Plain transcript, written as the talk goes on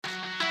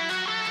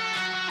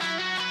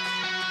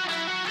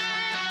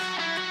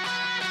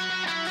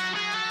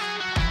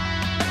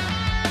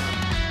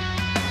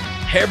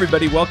Hey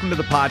everybody, welcome to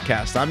the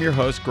podcast. I'm your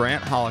host,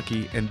 Grant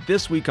Holicky, and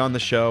this week on the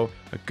show,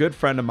 a good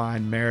friend of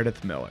mine,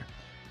 Meredith Miller.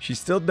 She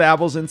still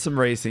dabbles in some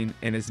racing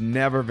and is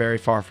never very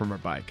far from her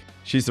bike.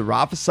 She's the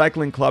Rafa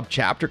Cycling Club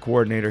chapter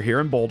coordinator here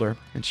in Boulder,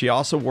 and she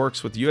also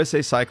works with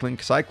USA Cycling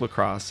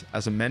Cyclocross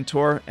as a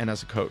mentor and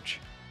as a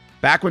coach.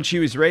 Back when she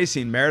was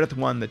racing, Meredith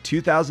won the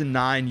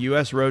 2009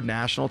 US Road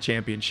National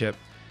Championship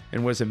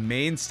and was a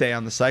mainstay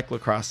on the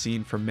cyclocross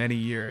scene for many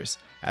years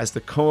as the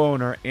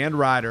co-owner and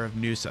rider of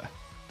Noosa.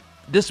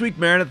 This week,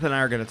 Meredith and I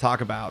are going to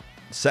talk about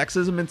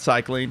sexism in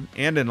cycling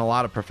and in a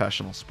lot of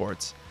professional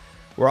sports.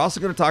 We're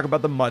also going to talk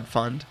about the Mud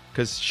Fund,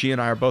 because she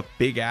and I are both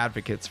big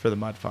advocates for the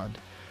Mud Fund.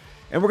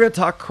 And we're going to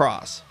talk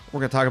cross.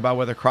 We're going to talk about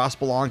whether cross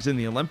belongs in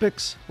the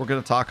Olympics. We're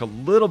going to talk a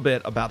little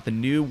bit about the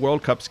new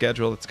World Cup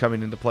schedule that's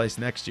coming into place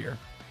next year.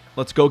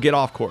 Let's go get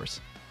off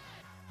course.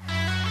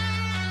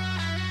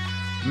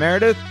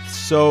 Meredith,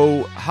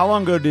 so how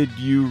long ago did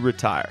you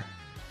retire?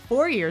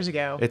 4 years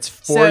ago. It's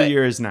 4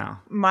 years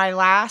now. My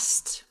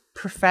last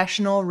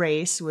professional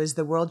race was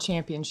the World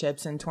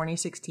Championships in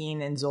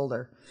 2016 in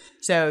Zolder.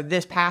 So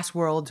this past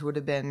Worlds would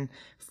have been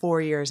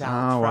 4 years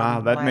out. Oh,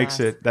 wow. That makes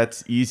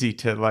that's easy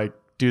to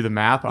do the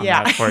math on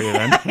that for you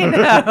then.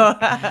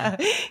 I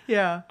know.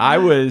 Yeah. I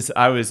was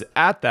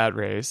at that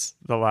race,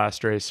 the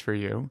last race for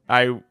you.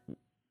 I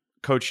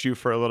coached you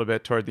for a little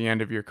bit toward the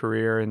end of your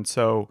career. And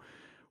so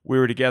we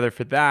were together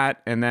for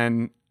that. And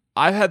then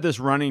I've had this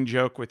running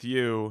joke with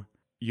you.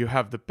 You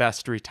have the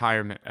best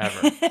retirement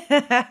ever.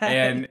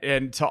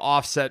 and to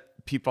offset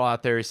people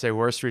out there who say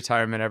worst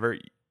retirement ever,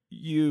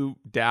 you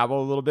dabble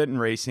a little bit in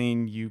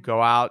racing, you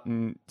go out.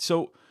 And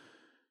so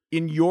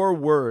in your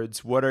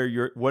words, what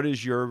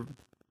is your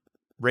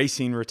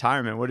racing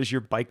retirement? What does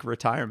your bike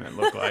retirement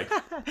look like?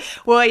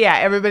 Well, yeah,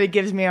 everybody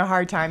gives me a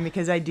hard time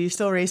because I do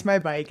still race my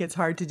bike. It's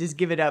hard to just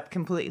give it up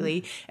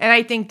completely. And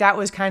I think that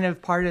was kind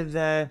of part of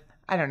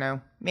I don't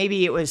know,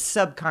 maybe it was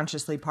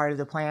subconsciously part of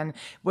the plan,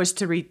 was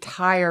to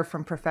retire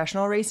from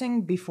professional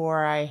racing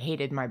before I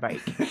hated my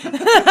bike.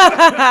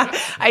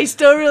 I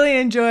still really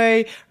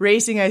enjoy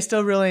racing. I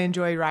still really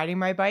enjoy riding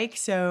my bike.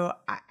 So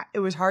it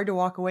was hard to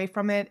walk away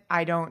from it.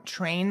 I don't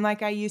train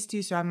like I used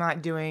to, so I'm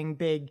not doing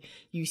big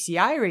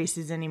UCI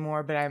races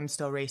anymore, but I'm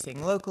still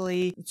racing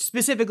locally,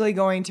 specifically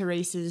going to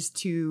races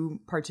to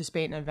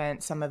participate in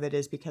events. Some of it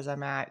is because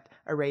I'm at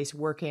a race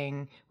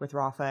working with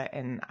Rafa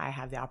and I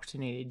have the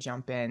opportunity to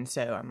jump in.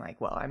 So I'm like,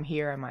 well, I'm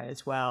here, I might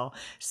as well.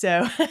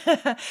 So,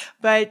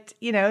 but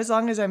as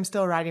long as I'm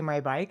still riding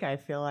my bike, I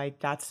feel like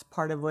that's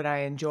part of what I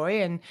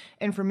enjoy.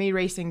 And for me,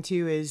 racing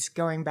too is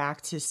going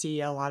back to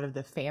see a lot of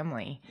the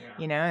family,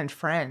 and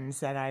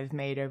friends that I've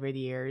made over the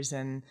years,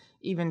 and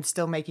even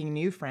still making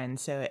new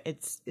friends. So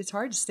it's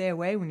hard to stay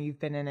away when you've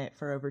been in it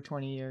for over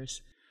 20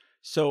 years.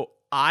 So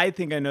I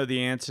think I know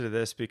the answer to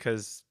this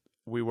because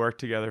we worked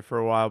together for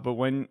a while, but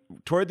when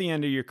toward the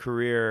end of your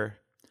career,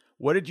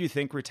 what did you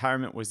think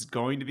retirement was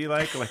going to be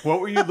like? Like, what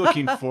were you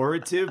looking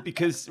forward to?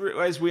 Because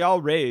as we all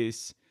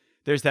race,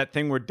 there's that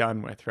thing we're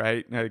done with,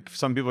 right? Like,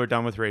 some people are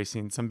done with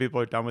racing. Some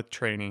people are done with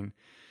training.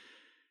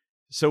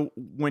 So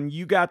when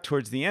you got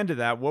towards the end of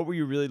that, what were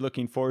you really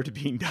looking forward to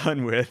being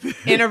done with?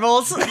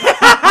 Intervals.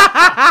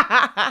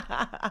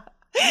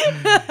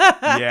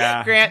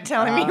 Yeah. Grant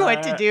telling me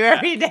what to do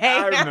every day.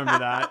 I remember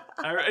that.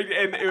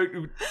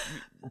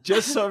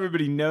 Just so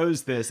everybody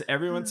knows this,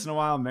 every once in a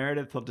while,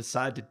 Meredith will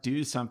decide to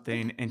do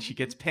something and she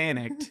gets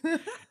panicked.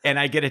 And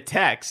I get a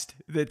text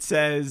that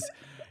says,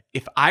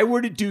 if I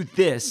were to do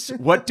this,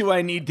 what do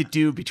I need to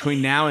do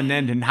between now and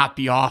then to not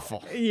be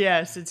awful?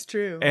 Yes, it's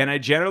true. And I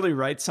generally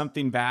write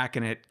something back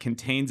and it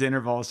contains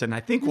intervals. And I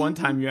think one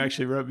time you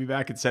actually wrote me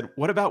back and said,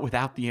 what about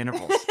without the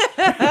intervals?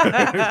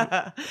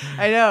 I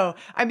know.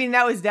 I mean,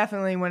 that was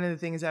definitely one of the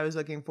things I was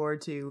looking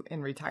forward to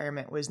in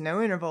retirement was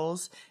no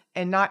intervals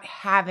and not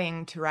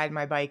having to ride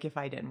my bike if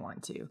I didn't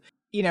want to.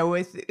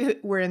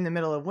 We're in the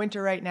middle of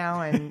winter right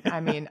now. And I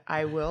mean,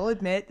 I will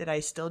admit that I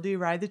still do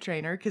ride the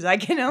trainer because I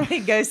can only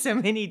go so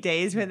many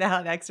days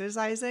without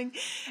exercising.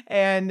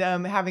 And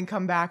having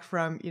come back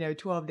from,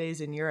 12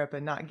 days in Europe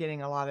and not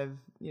getting a lot of,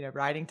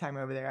 riding time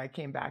over there, I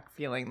came back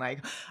feeling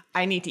like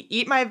I need to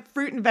eat my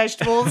fruit and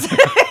vegetables and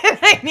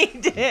I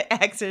need to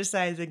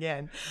exercise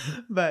again.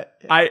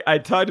 But I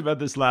talked about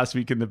this last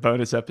week in the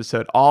bonus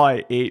episode. All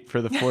I ate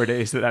for the 4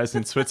 days that I was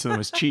in Switzerland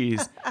was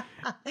cheese.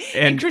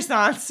 And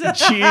croissants.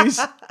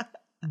 Cheese,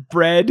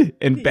 bread,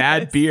 and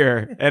bad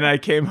beer. And I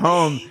came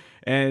home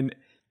and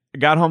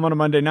got home on a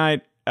Monday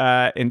night.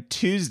 And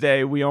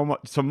Tuesday,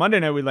 Monday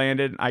night we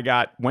landed. I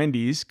got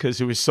Wendy's because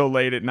it was so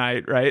late at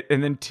night, right?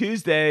 And then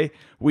Tuesday,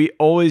 we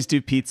always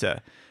do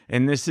pizza.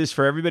 And this is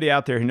for everybody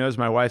out there who knows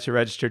my wife's a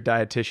registered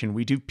dietitian.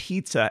 We do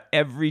pizza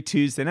every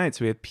Tuesday night.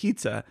 So we had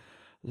pizza.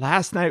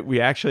 Last night,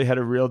 we actually had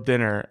a real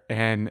dinner.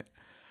 And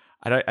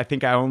I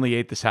think I only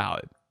ate the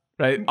salad.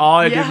 Right. All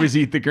I did was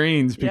eat the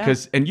greens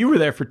because, and you were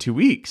there for 2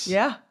 weeks.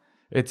 Yeah.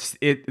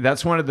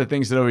 That's one of the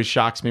things that always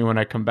shocks me when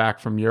I come back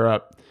from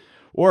Europe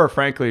or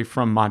frankly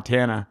from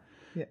Montana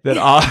that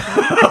all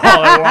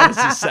I want is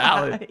a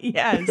salad.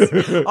 Yes.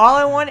 All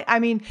I want, I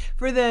mean,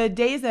 for the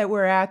days that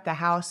we're at the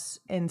house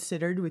in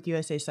Sittard with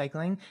USA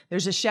Cycling,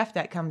 there's a chef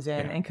that comes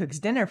in and cooks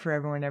dinner for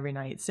everyone every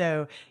night.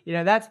 So,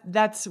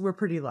 that's we're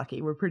pretty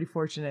lucky. We're pretty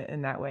fortunate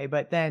in that way.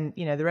 But then,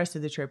 the rest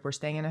of the trip, we're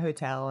staying in a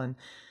hotel, and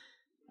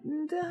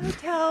the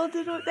hotel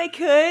did what they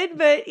could.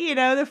 But,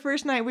 the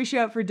first night we show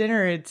up for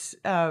dinner, it's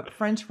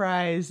French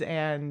fries,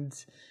 and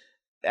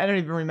I don't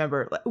even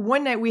remember.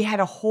 One night we had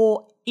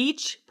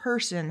each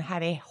person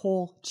had a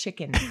whole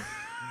chicken.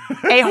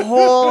 A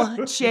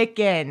whole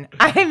chicken.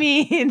 I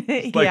mean,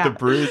 it's like the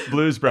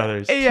Blues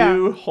Brothers.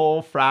 2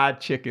 whole fried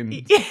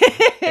chickens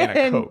and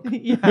a Coke.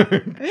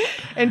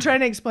 And trying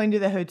to explain to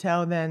the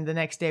hotel then the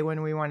next day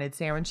when we wanted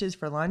sandwiches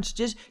for lunch,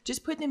 just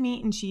put the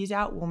meat and cheese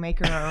out. We'll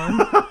make our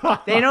own.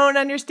 They don't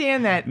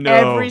understand that. No.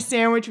 Every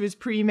sandwich was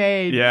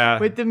pre-made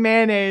with the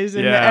mayonnaise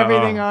and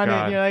everything on it.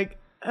 And you're like,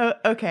 oh,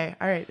 okay,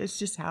 all right. That's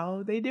just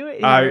how they do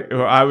it.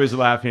 I was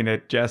laughing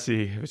at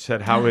Jesse, who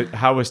said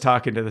how was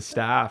talking to the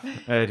staff,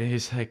 and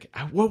he's like,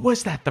 "What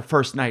was that the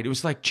first night? It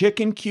was like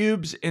chicken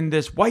cubes in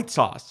this white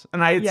sauce,"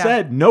 and I had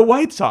said no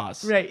white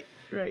sauce. Right.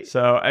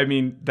 So I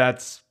mean,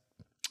 that's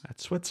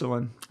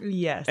Switzerland.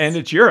 Yes, and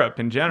it's Europe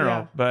in general.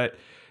 Yeah. But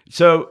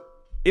so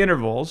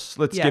intervals.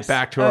 Let's get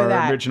back to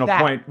our original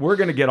point. We're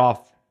gonna get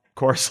off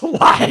course a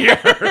lot here.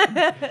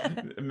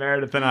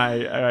 Meredith and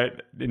I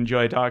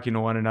enjoy talking to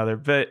one another,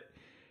 but.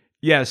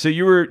 Yeah, so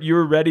you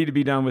were ready to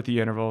be done with the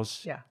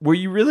intervals. Yeah. Were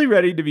you really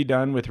ready to be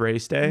done with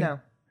race day? No.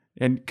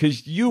 And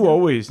because you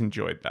always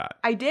enjoyed that.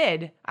 I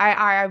did.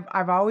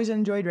 I've always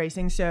enjoyed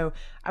racing, so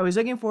I was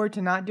looking forward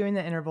to not doing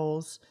the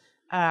intervals.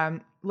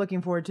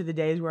 Looking forward to the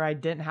days where I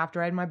didn't have to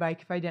ride my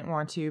bike if I didn't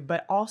want to.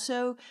 But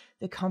also,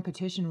 the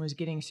competition was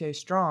getting so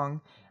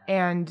strong,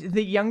 and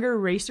the younger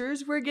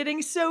racers were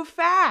getting so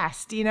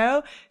fast.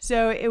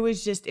 So it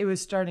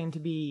was starting to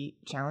be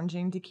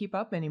challenging to keep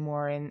up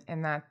anymore,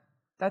 and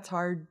that's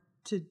hard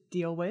to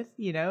deal with,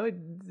 the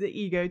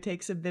ego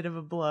takes a bit of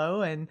a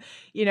blow, and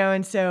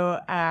so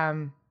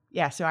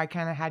so I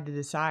kind of had to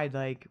decide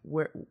like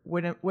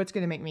what's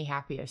going to make me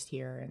happiest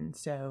here, and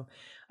so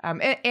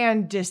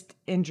and just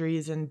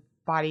injuries and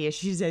body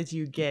issues as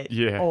you get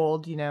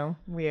old,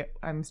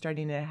 I'm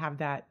starting to have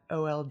that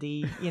OLD,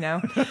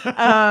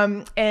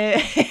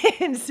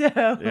 and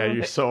so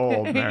you're so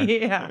old, man.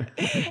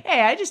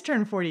 Hey, I just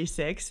turned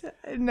 46,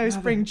 no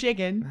spring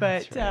chicken,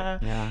 but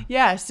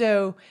right.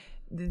 So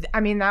I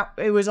mean, that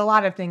it was a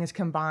lot of things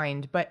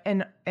combined, but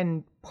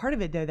and part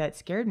of it though that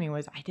scared me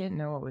was I didn't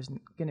know what was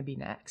going to be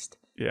next.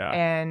 Yeah.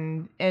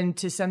 And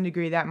to some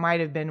degree that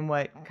might have been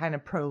what kind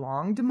of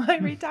prolonged my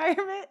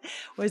retirement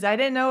was I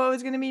didn't know what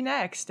was going to be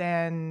next.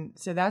 And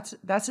so that's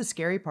a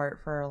scary part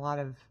for a lot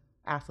of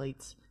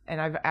athletes.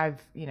 And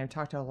I've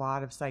talked to a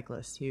lot of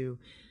cyclists who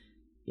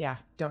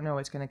don't know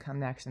what's going to come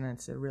next, and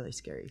it's a really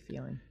scary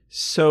feeling.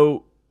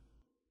 So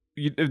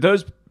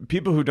those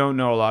people who don't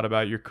know a lot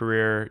about your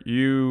career,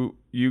 you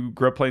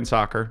grew up playing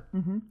soccer,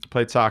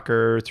 played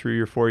soccer through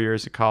your 4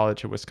 years at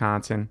college at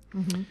Wisconsin,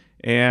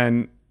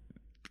 and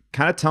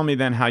kind of tell me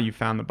then how you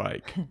found the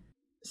bike.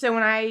 So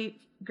when I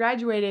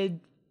graduated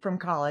from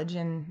college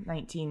in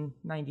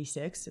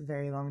 1996, a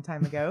very long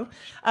time ago,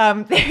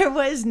 there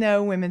was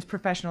no women's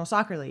professional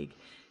soccer league.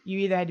 You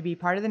either had to be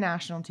part of the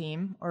national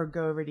team or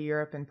go over to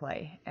Europe and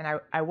play. And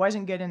I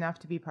wasn't good enough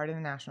to be part of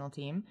the national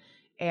team.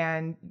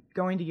 And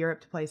going to Europe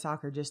to play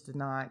soccer just did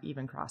not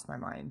even cross my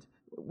mind,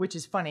 which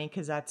is funny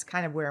because that's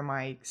kind of where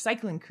my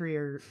cycling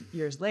career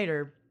years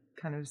later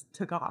kind of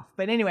took off.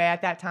 But anyway,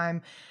 at that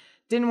time,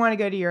 didn't want to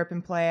go to Europe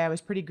and play. I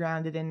was pretty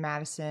grounded in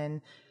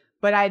Madison,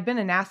 but I had been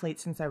an athlete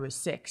since I was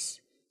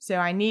 6. So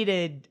I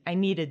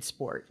needed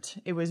sport.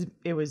 It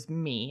was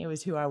me. It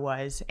was who I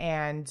was.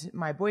 And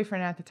my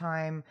boyfriend at the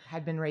time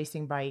had been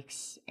racing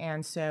bikes.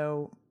 And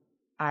so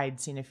I'd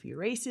seen a few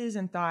races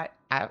and thought,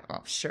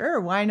 sure,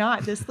 why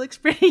not? This looks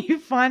pretty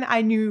fun.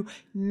 I knew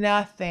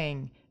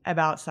nothing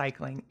about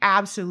cycling,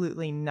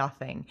 absolutely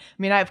nothing.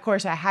 I mean, of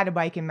course, I had a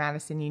bike in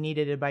Madison. You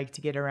needed a bike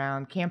to get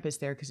around campus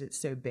there because it's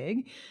so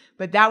big.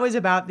 But that was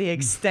about the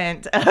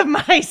extent of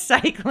my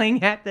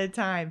cycling at the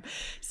time.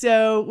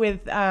 So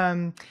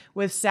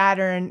with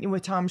Saturn,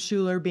 with Tom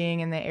Schuler being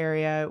in the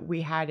area,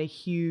 we had a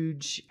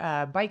huge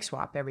bike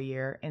swap every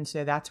year. And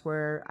so that's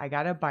where I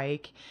got a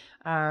bike.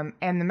 And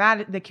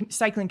the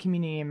cycling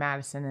community in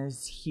Madison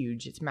is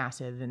huge. It's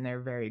massive, and they're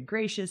very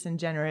gracious and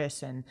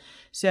generous. And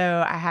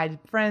so I had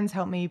friends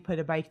help me put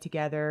a bike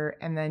together,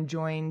 and then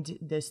joined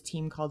this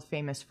team called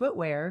Famous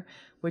Footwear,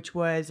 which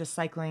was a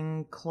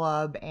cycling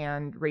club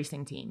and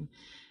racing team.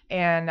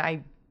 And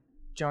I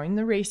joined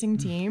the racing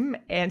team.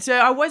 And so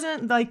I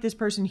wasn't like this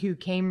person who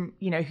came,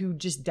 who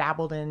just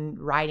dabbled in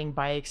riding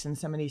bikes and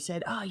somebody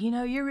said, oh,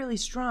 you're really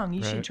strong.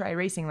 You should try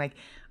racing. Like,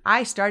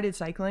 I started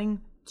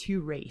cycling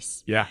to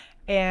race. Yeah.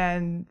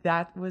 And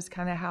that was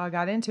kind of how I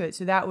got into it.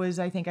 So that was,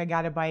 I think I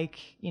got a bike,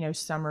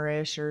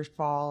 summerish or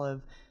fall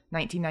of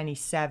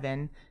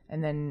 1997.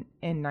 And then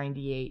in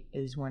 98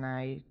 is when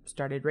I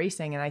started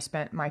racing. And I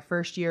spent my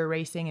first year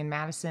racing in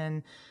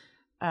Madison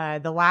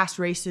The last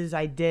races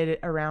I did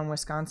around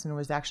Wisconsin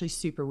was actually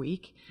Super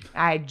Week.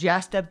 I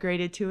just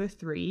upgraded to a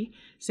 3,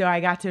 so I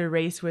got to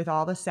race with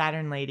all the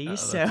Saturn ladies.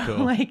 So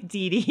cool. like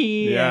Dee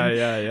Dee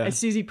and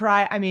Susie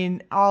Pry. I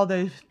mean, all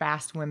those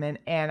fast women.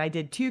 And I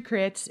did 2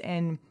 crits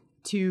and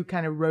 2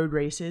 kind of road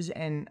races,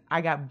 and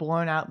I got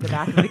blown out the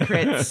back of the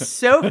crits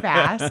so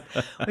fast.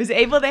 Was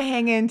able to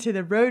hang into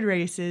the road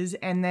races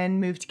and then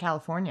moved to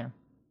California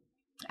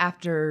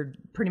after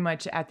pretty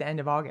much at the end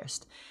of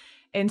August.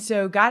 And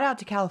so got out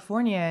to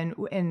California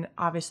and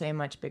obviously a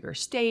much bigger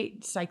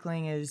state.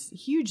 Cycling is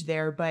huge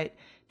there, but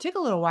took a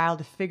little while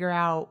to figure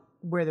out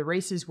where the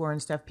races were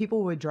and stuff.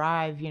 People would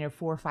drive, 4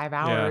 or 5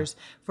 hours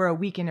for a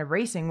weekend of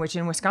racing, which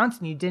in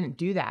Wisconsin, you didn't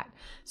do that.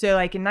 So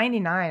like in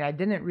 99, I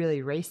didn't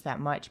really race that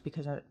much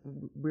because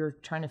we were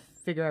trying to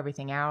figure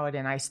everything out.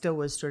 And I still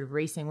was sort of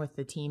racing with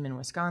the team in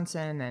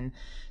Wisconsin. And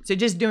so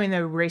just doing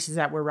the races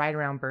that were right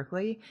around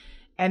Berkeley.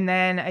 And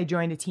then I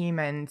joined a team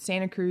in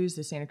Santa Cruz,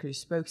 the Santa Cruz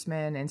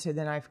spokesman. And so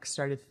then I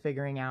started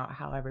figuring out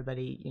how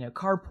everybody,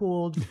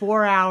 carpooled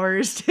 4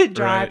 hours to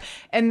drive. Right.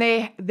 And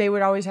they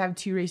would always have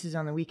 2 races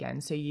on the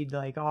weekend. So you'd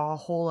like all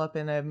hole up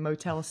in a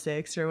Motel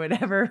 6 or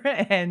whatever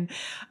and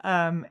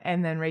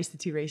then race the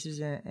 2 races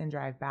and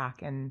drive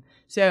back. And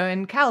so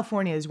in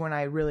California is when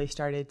I really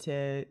started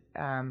to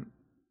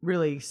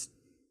really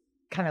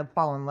kind of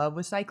fall in love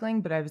with cycling,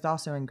 but I was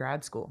also in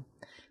grad school.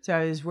 So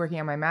I was working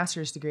on my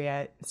master's degree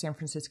at San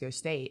Francisco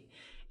State,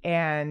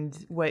 and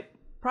what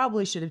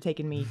probably should have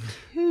taken me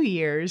 2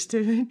 years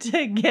to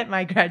get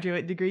my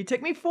graduate degree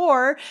took me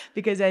 4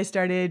 because I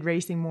started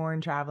racing more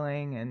and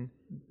traveling and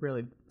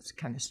really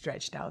kind of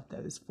stretched out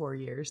those 4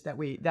 years that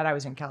I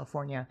was in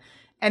California,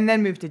 and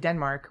then moved to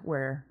Denmark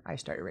where I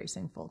started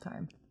racing full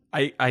time.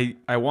 I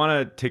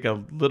want to take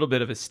a little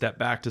bit of a step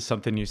back to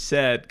something you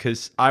said,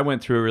 because I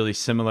went through a really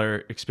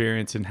similar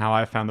experience in how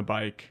I found the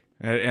bike.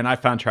 And I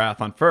found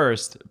triathlon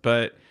first,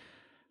 but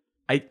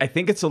I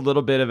think it's a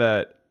little bit of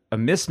a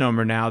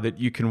misnomer now that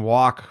you can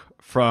walk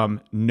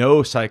from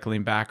no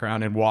cycling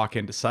background and walk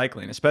into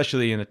cycling,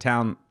 especially in a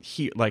town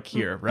like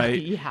here,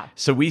 right? Yeah.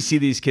 So we see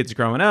these kids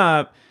growing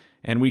up,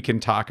 and we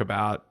can talk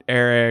about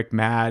Eric,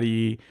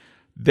 Maddie,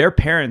 their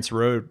parents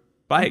rode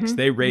bikes. Mm-hmm.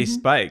 They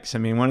raced bikes. I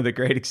mean, one of the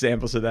great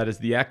examples of that is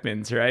the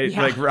Ekmans, right?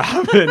 Yeah. Like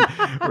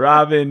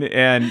Robin,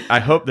 and I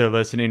hope they're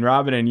listening.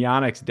 Robin and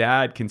Yannick's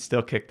dad can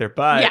still kick their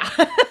butt.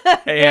 Yeah.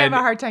 They have a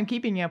hard time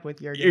keeping up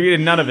with Jürgen.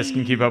 None of us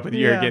can keep up with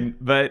Jürgen,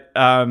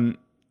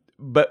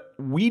 but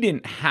we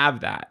didn't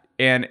have that.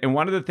 And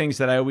one of the things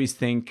that I always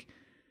think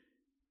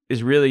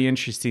is really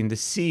interesting to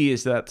see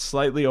is that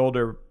slightly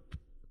older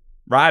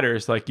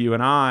riders like you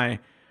and I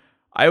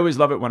always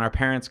love it when our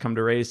parents come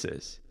to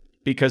races,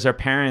 because our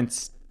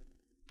parents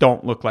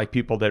don't look like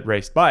people that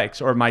race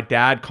bikes. Or my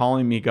dad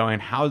calling me going,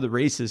 how are the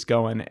races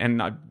going?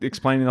 And I'm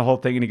explaining the whole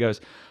thing. And he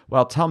goes,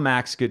 well, tell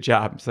Max, good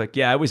job. It's like,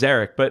 yeah, it was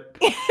Eric, but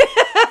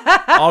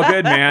all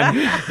good, man.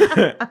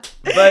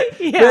 but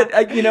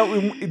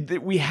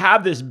we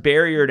have this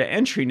barrier to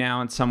entry now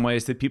in some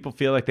ways that people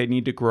feel like they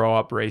need to grow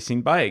up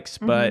racing bikes.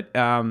 Mm-hmm. But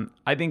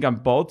I think on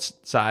both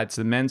sides,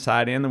 the men's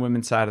side and the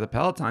women's side of the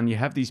peloton, you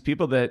have these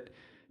people that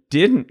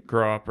didn't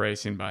grow up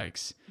racing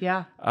bikes.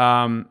 Yeah.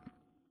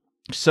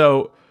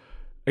 So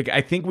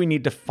I think we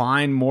need to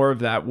find more of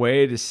that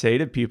way to say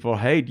to people,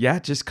 hey, yeah,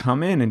 just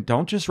come in and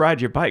don't just ride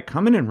your bike.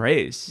 Come in and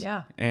race.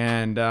 Yeah.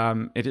 And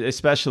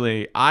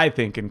especially, I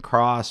think, in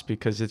cross,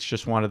 because it's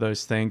just one of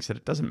those things that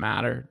it doesn't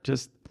matter.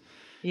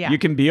 You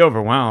can be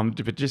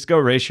overwhelmed, but just go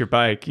race your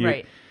bike.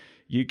 Right.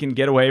 You can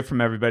get away from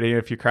everybody.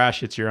 If you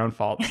crash, it's your own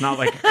fault. It's not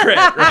like a crit,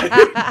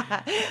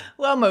 right?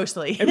 Well,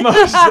 mostly.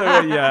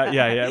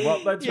 Yeah.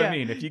 Well, that's what I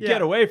mean. If you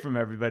get away from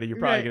everybody, you're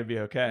probably going to be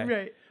okay.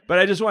 Right. But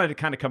I just wanted to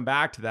kind of come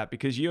back to that,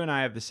 because you and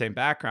I have the same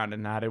background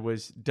in that it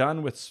was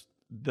done with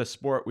the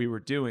sport we were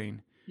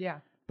doing. Yeah.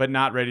 But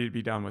not ready to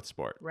be done with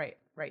sport. Right.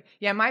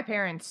 Yeah, my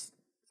parents,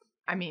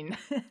 I mean,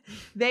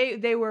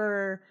 they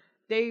were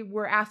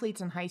athletes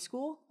in high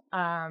school.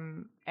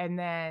 And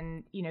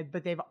then,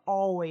 but they've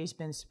always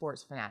been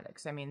sports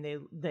fanatics. I mean,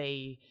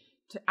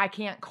 I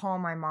can't call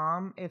my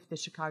mom if the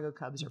Chicago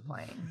Cubs are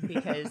playing,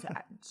 because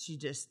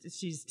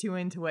she's too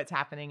into what's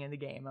happening in the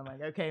game. I'm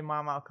like, okay,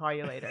 Mom, I'll call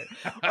you later.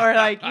 Or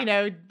like,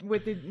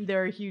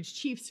 they're a huge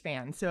Chiefs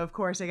fan. So of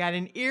course I got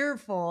an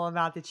earful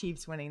about the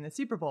Chiefs winning the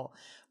Super Bowl.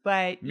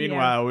 But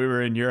meanwhile, we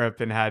were in Europe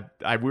and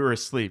we were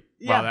asleep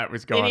while that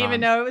was going on. Didn't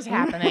even know it was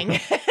happening.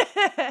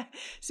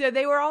 So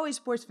they were always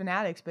sports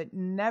fanatics, but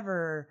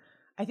never,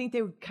 I think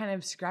they would kind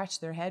of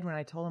scratch their head when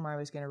I told them I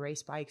was going to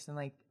race bikes, and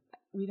like,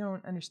 we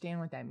don't understand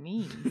what that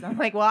means. I'm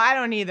like, well, I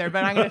don't either,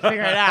 but I'm going to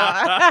figure it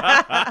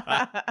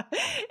out.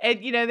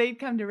 And, they'd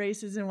come to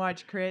races and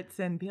watch crits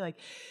and be like,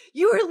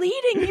 you were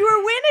leading, you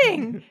were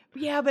winning.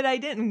 Yeah, but I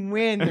didn't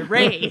win the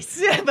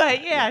race.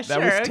 But yeah,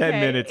 sure. That was 10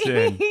 minutes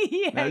in.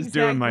 Yeah, I was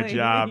doing my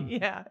job.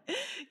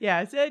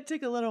 Yeah. So it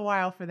took a little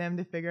while for them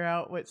to figure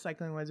out what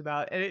cycling was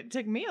about. And it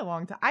took me a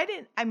long time. I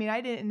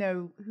didn't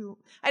know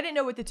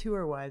what the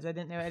Tour was. I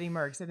didn't know Eddie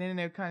Merckx. I didn't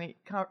know Connie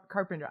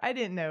Carpenter. I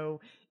didn't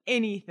know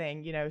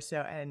anything,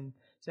 so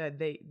So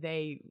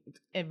they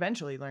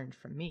eventually learned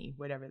from me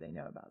whatever they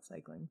know about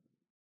cycling.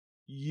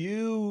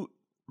 You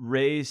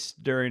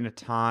raced during a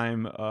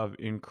time of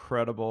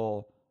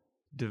incredible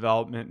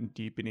development and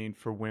deepening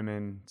for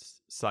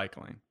women's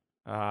cycling,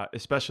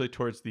 especially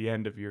towards the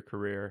end of your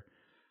career.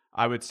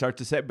 I would start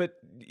to say, but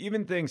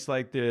even things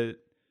like the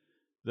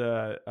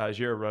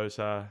Giro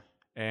Rosa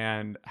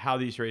and how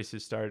these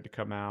races started to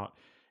come out,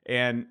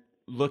 and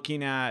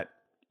looking at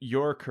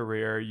your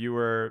career, you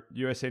were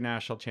USA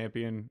National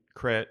Champion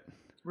crit.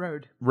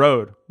 Road.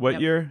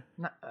 What year?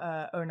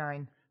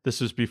 09. This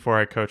was before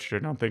I coached her. I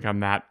don't think I'm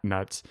that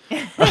nuts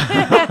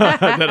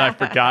that I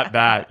forgot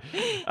that.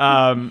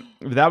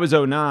 That was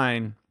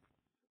 09.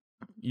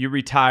 You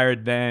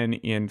retired then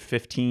in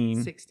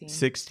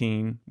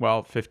 16.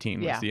 Well,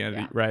 15 was the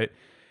end, right?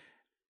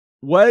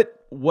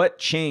 What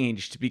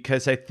changed?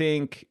 Because I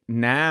think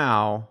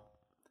now,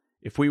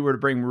 if we were to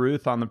bring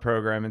Ruth on the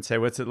program and say,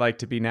 what's it like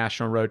to be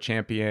National Road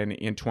Champion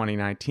in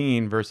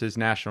 2019 versus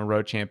National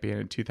Road Champion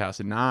in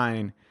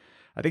 2009,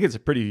 I think it's a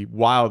pretty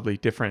wildly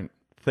different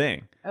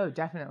thing. Oh,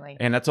 definitely.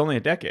 And that's only a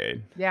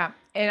decade. Yeah.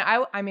 And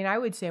I mean, I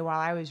would say while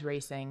I was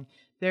racing,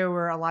 there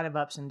were a lot of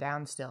ups and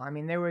downs still. I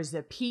mean, there was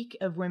the peak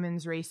of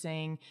women's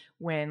racing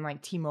when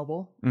like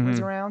T-Mobile was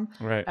around.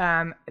 Right.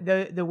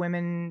 The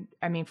women,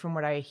 I mean, from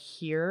what I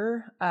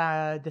hear,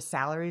 the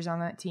salaries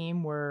on that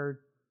team were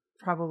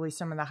probably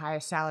some of the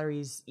highest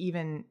salaries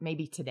even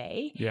maybe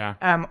today.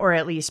 Yeah. Or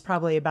at least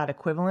probably about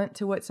equivalent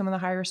to what some of the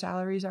higher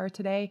salaries are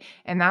today.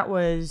 And that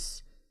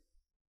was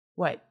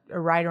right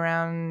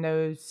around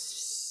those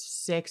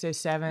 06,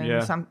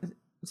 07,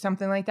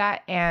 something like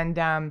that. And,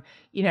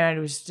 it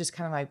was just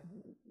kind of like,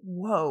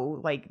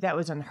 whoa, like that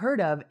was unheard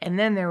of. And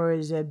then there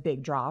was a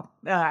big drop.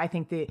 I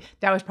think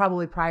that was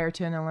probably prior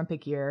to an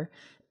Olympic year.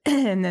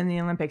 And then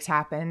the Olympics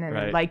happen.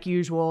 And like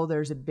usual,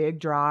 there's a big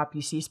drop.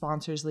 You see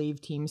sponsors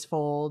leave, teams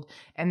fold.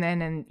 And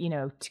then,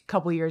 a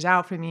couple years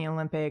out from the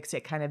Olympics,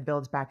 it kind of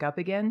builds back up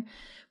again.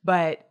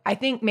 But I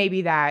think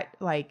maybe that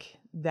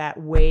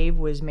wave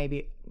was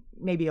maybe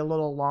a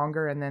little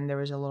longer, and then there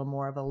was a little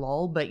more of a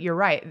lull, but you're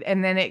right.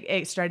 And then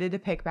it started to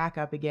pick back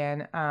up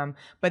again.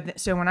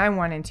 So when I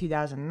won in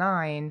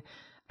 2009,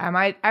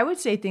 I would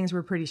say things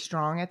were pretty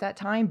strong at that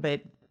time,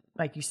 but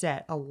like you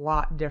said, a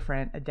lot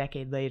different a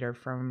decade later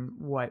from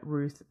what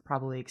Ruth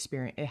probably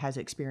has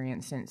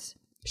experienced since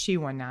she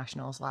won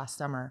nationals last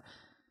summer.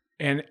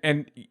 And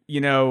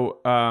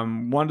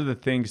one of the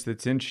things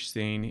that's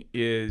interesting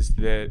is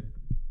that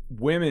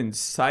women's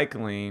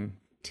cycling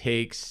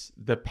takes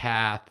the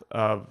path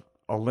of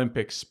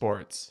Olympic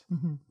sports.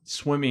 Mm-hmm.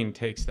 Swimming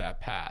takes that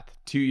path.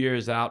 2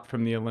 years out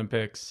from the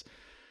Olympics,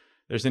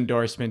 there's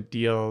endorsement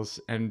deals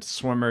and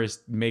swimmers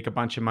make a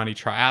bunch of money.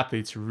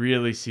 Triathletes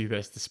really see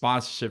this. The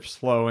sponsorships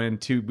flow in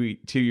 2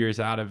 years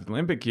out of the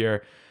Olympic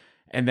year.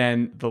 And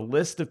then the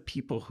list of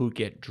people who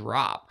get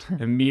dropped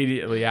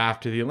immediately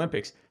after the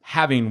Olympics,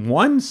 having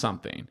won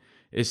something,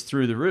 is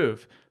through the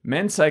roof.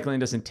 Men's cycling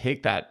doesn't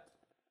take that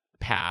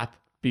path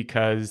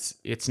because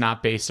it's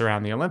not based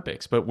around the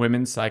Olympics, but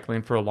women's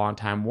cycling for a long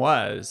time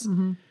was.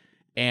 Mm-hmm.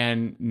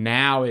 And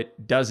now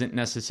it doesn't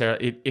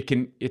necessarily,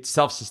 it's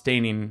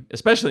self-sustaining,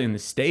 especially in the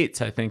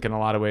States. I think in a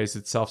lot of ways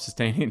it's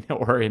self-sustaining,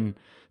 or in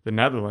the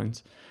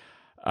Netherlands.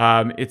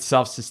 It's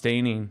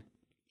self-sustaining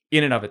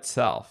in and of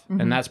itself.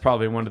 Mm-hmm. And that's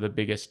probably one of the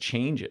biggest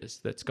changes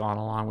that's gone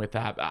along with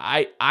that.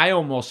 I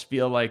almost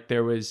feel like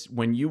there was,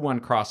 when you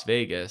won Cross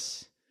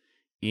Vegas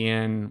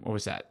in, what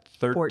was that?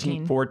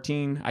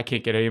 14. I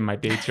can't get any of my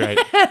dates right.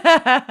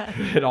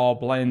 It all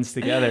blends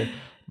together.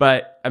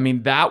 But I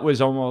mean, that was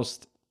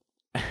almost,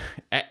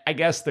 I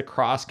guess the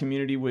cross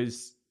community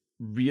was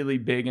really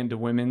big into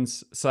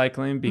women's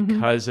cycling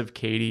because of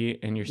Katie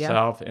and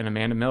yourself and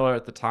Amanda Miller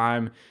at the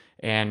time,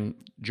 and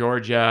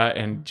Georgia,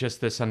 and just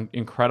this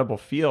incredible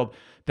field.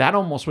 That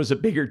almost was a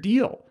bigger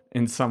deal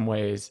in some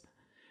ways.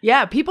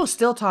 Yeah, people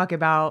still talk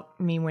about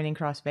me winning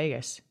Cross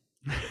Vegas.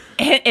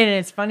 And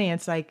it's funny.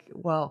 It's like,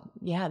 well,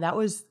 yeah, that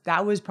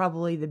was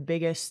probably the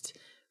biggest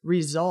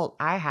result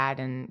I had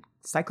in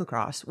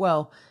cyclocross.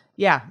 Well,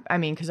 yeah, I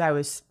mean, because I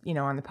was,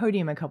 on the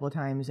podium a couple of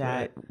times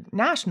at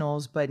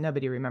nationals, but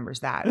nobody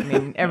remembers that. I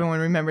mean, everyone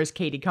remembers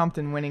Katie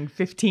Compton winning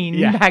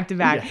 15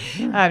 back-to-back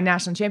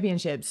national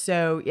championships.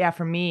 So yeah,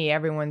 for me,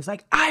 everyone's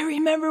like, I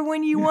remember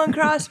when you won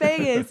Cross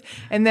Vegas.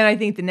 And then I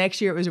think the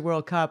next year it was a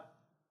World Cup.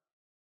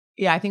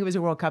 Yeah, I think it was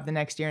a World Cup the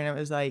next year, and it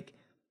was like,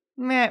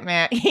 meh.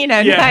 Okay,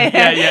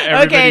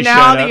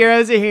 now the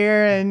Euros are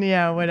here, and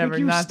whatever.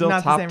 Not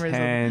the same 10.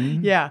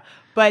 result. Yeah,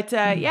 but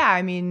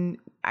I mean,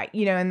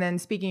 and then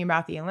speaking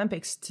about the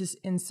Olympics,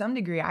 in some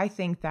degree, I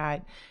think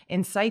that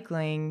in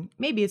cycling,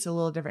 maybe it's a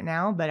little different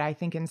now, but I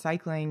think in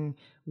cycling,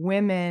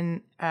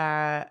 women,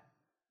 the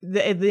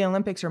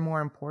Olympics are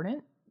more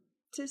important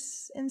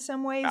in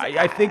some ways.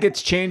 I think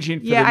it's changing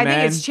for the men. Yeah, I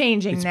think it's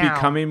changing now. It's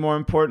becoming more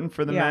important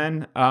for the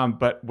men.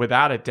 But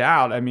without a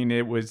doubt, I mean,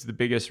 it was the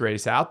biggest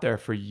race out there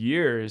for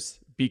years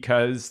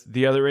because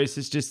the other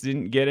races just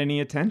didn't get any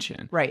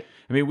attention. Right.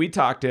 I mean, we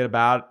talked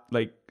about,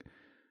 like,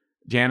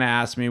 Jana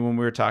asked me when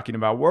we were talking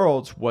about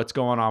Worlds, what's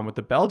going on with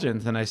the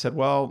Belgians? And I said,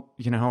 well,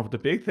 the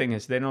big thing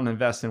is they don't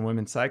invest in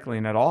women's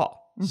cycling at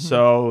all. Mm-hmm.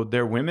 So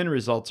their women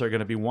results are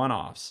going to be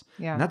one-offs.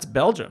 Yeah. And that's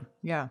Belgium.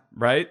 Yeah.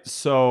 Right?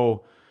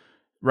 So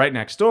right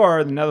next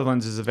door, the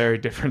Netherlands is a very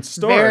different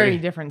story. Very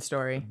different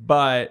story.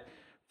 But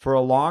for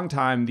a long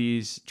time,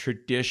 these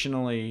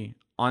traditionally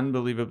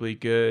unbelievably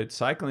good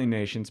cycling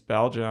nations,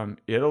 Belgium,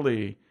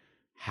 Italy,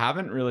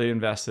 haven't really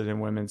invested in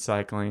women's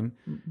cycling.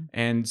 Mm-hmm.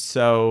 And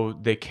so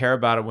they care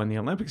about it when the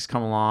Olympics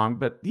come along,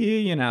 but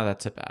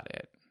that's about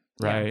it.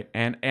 Right.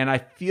 Yeah. And I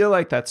feel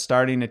like that's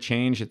starting to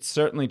change. It's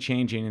certainly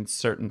changing in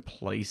certain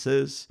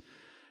places.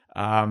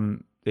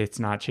 It's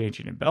not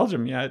changing in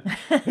Belgium yet.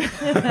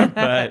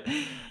 But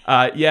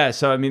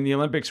so I mean, the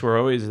Olympics were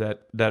always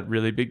that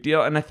really big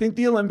deal. And I think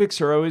the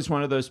Olympics are always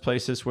one of those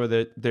places where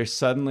there's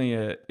suddenly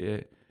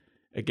a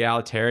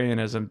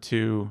egalitarianism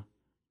to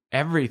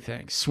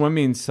everything.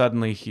 Swimming's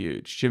suddenly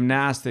huge.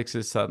 Gymnastics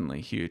is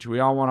suddenly huge. We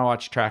all want to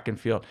watch track and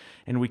field,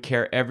 and we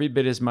care every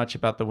bit as much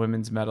about the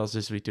women's medals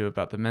as we do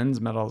about the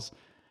men's medals.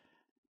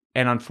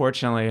 And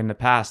unfortunately, in the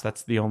past,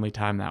 that's the only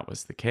time that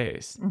was the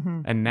case.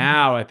 Mm-hmm. And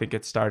now I think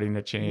it's starting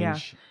to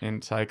change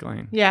in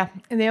cycling. Yeah.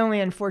 And the only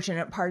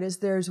unfortunate part is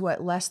there's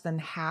less than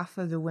half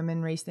of the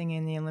women racing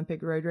in the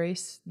Olympic road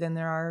race than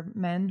there are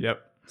men.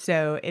 Yep.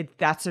 So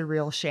that's a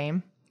real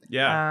shame.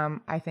 Yeah.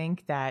 I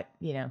think that,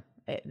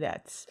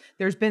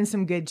 there's been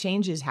some good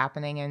changes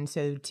happening. And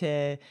so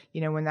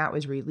when that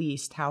was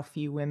released, how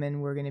few women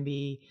were going to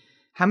be,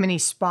 how many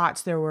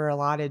spots there were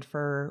allotted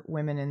for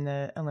women in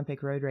the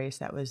Olympic road race,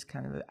 that was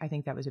I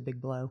think that was a big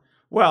blow.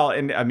 Well,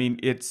 and I mean,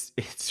 it's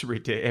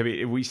ridiculous. I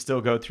mean, we still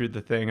go through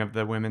the thing of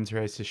the women's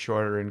race is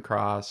shorter in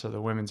cross or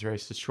the women's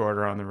race is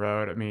shorter on the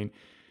road. I mean,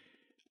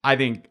 I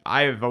think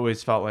I've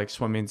always felt like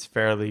swimming's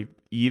fairly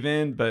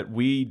even, but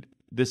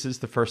this is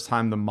the first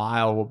time the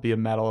mile will be a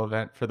medal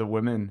event for the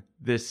women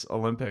this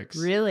Olympics.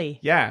 Really?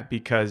 Yeah,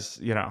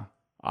 because,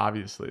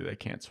 obviously they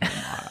can't swim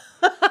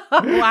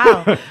a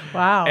mile.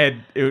 Wow.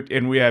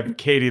 And we have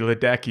Katie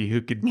Ledecky,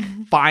 who could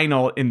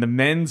final in the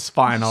men's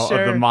final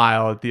of the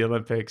mile at the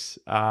Olympics.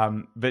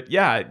 But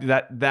yeah,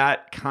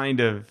 that kind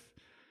of,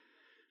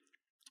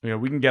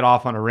 we can get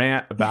off on a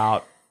rant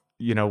about,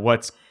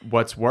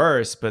 what's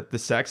worse, but the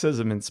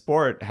sexism in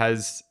sport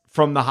has,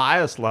 from the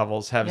highest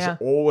levels, has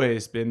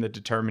always been the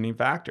determining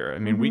factor. I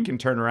mean, we can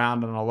turn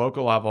around on a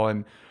local level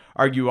and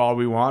argue all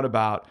we want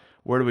about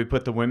where do we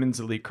put the women's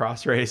elite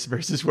cross race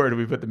versus where do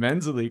we put the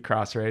men's elite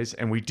cross race,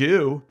 and we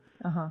do.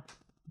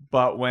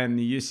 But when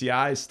the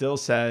UCI still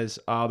says,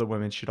 the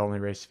women should only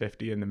race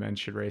 50 and the men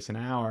should race an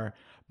hour,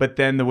 but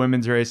then the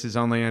women's races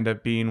only end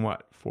up being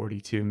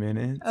 42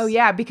 minutes? Oh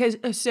yeah, because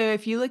so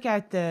if you look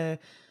at the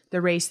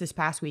race this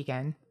past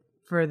weekend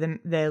for the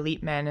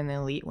elite men and the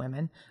elite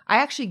women,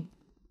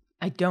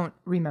 I don't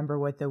remember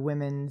what the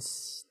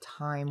women's finishing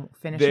time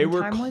was. They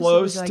were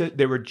close to.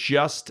 They were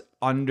just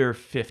under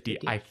 50,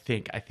 50.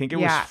 I think it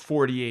was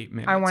 48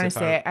 minutes. I want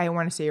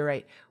to say you're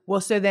right. Well,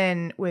 so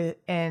then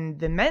in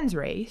the men's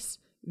race,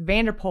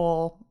 Van der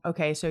Poel,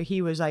 okay, so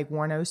he was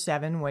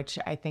 1:07, which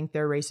I think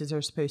their races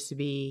are supposed to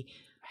be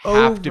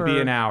have to be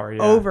an hour.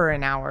 Yeah. Over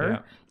an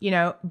hour.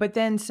 Yeah. But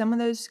then some of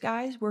those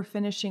guys were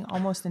finishing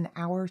almost an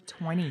hour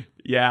 20.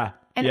 Yeah.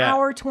 An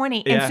hour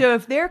 20. Yeah. And so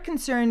if they're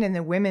concerned in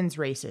the women's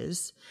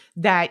races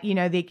that,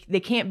 they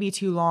can't be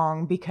too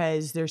long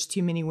because there's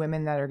too many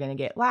women that are going to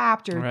get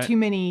lapped or too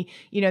many,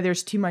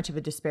 there's too much of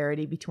a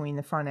disparity between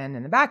the front end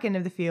and the back end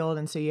of the field.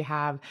 And so you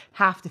have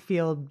half the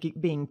field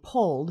being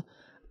pulled.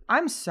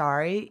 I'm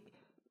sorry.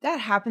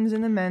 That happens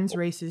in the men's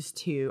races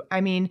too.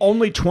 I mean,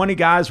 only 20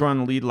 guys were on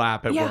the lead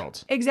lap at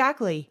Worlds.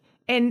 Exactly.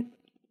 And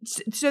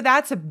so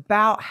that's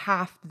about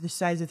half the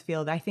size of the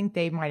field. I think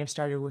they might have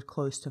started with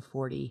close to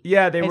 40.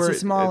 Yeah, it's a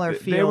smaller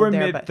field. They were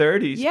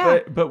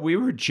mid-30s, but we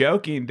were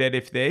joking that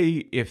if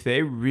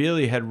they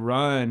really had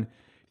run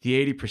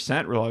the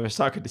 80% rule, I was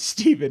talking to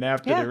Steven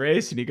after the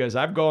race, and he goes,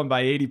 "I'm going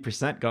by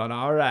 80%." Going,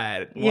 all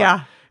right. Well,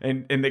 yeah.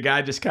 And the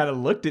guy just kind of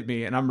looked at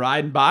me, and I'm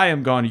riding by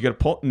him going, "You got to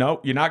pull? No,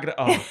 you're not going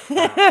to." Oh,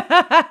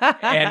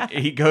 crap. And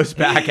he goes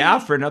back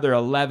out for another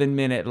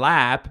 11-minute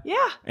lap.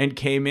 Yeah. And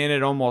came in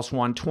at almost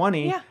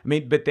 120. Yeah. I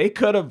mean, but they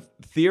could have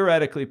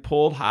theoretically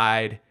pulled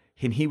Hyde,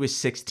 and he was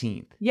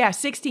 16th. Yeah,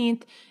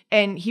 16th.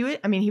 And he was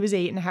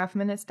 8.5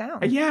 minutes down.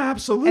 Yeah,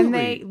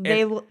 absolutely. And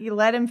they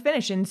let him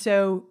finish. And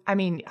so,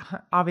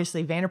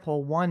 obviously Van der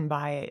Poel won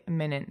by a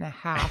minute and a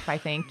half, I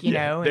think,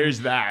 there's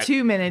that.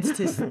 2 minutes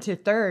to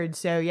third.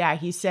 So yeah,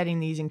 he's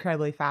setting these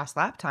incredibly fast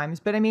lap times.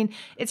 But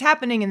it's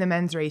happening in the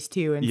men's race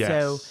too. And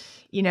so,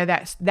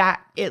 that's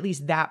at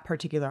least that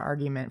particular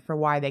argument for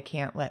why they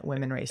can't let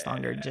women race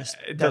longer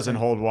it doesn't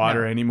hold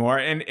water anymore.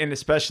 And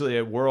especially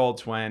at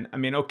Worlds when,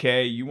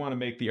 okay, you want to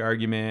make the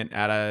argument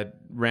at a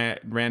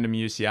random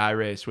UCI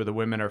race where the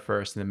women are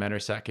first and the men are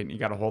second. You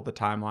got to hold the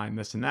timeline,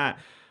 this and that.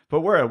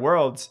 But we're at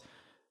Worlds.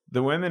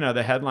 The women are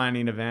the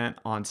headlining event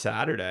on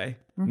Saturday.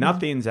 Mm-hmm.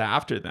 Nothing's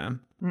after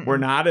them. Mm-mm. We're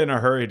not in a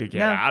hurry to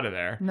get out of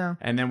there. No.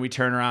 And then we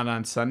turn around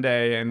on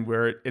Sunday and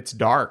it's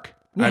dark.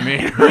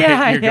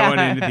 Yeah. You're going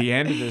into the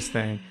end of this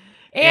thing.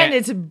 And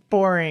it's a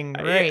boring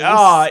race.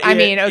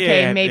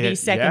 Maybe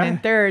second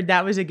and third.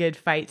 That was a good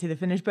fight to the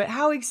finish. But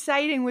how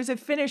exciting was the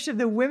finish of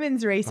the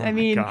women's race? Oh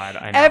my God,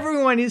 I know.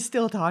 Everyone is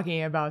still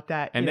talking about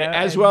that. And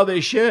well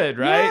they should,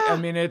 right? Yeah. I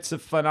mean, it's a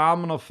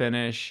phenomenal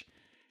finish.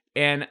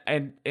 And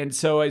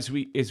so as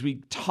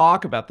we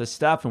talk about this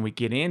stuff and we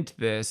get into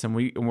this and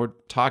we're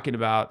talking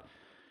about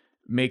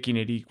making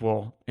it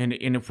equal, and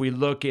if we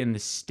look in the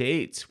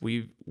States,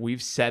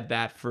 we've said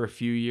that for a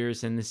few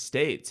years in the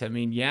States. I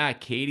mean, yeah,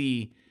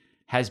 Katie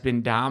has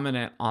been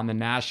dominant on the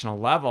national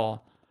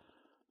level,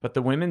 but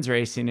the women's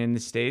racing in the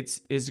States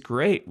is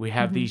great. We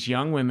have these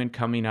young women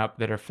coming up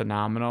that are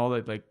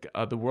phenomenal. Like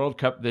the World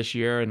Cup this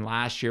year and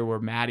last year where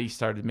Maddie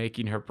started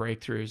making her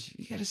breakthroughs.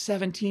 You got a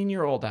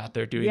 17-year-old out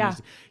there doing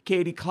this.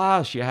 Katie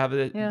Klaus, you have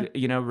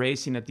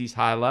racing at these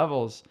high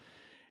levels.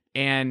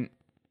 And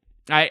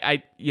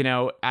I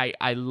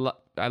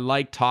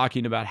like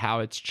talking about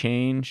how it's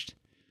changed.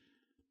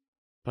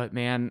 But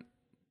man,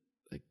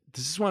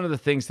 this is one of the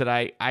things that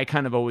I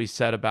kind of always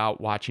said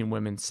about watching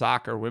women's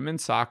soccer.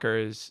 Women's soccer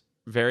is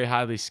very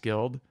highly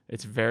skilled.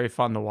 It's very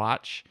fun to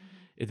watch.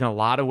 In a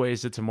lot of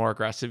ways, it's a more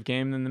aggressive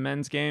game than the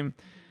men's game.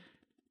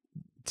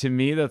 To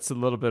me, that's a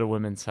little bit of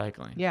women's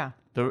cycling. Yeah.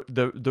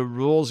 The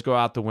rules go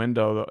out the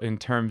window in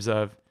terms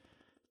of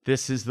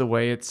this is the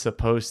way it's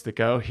supposed to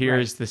go.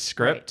 Here's the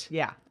script. Right.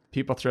 Yeah.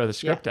 People throw the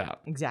script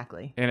out.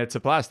 Exactly. And it's a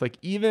blast. Like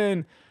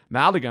even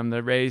Maldegem,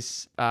 the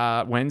race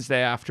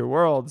Wednesday after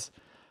Worlds,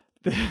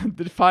 the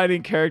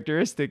defining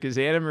characteristic is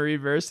Anna Marie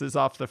Verse is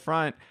off the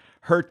front.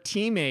 Her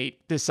teammate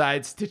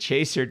decides to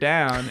chase her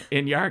down,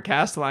 and Yara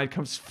Castelline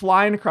comes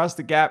flying across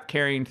the gap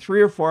carrying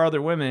 3 or 4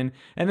 other women,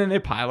 and then they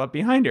pile up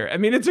behind her. I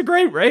mean, it's a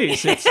great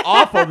race. It's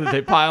awful that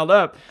they piled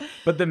up.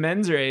 But the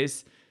men's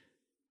race,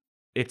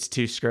 it's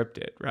too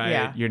scripted, right?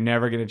 Yeah. You're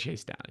never going to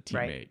chase down a teammate.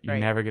 Right, You're right.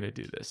 never going to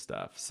do this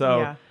stuff.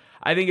 So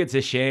I think it's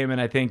a shame,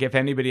 and I think if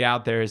anybody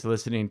out there is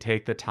listening,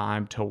 take the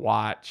time to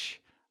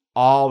watch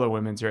all the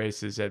women's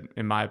races,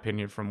 in my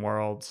opinion, from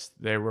Worlds.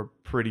 They were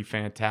pretty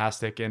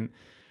fantastic. And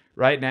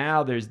right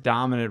now, there's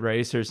dominant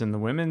racers in the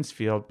women's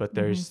field, but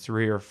there's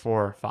 3 or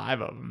 4 or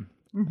 5 of them.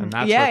 And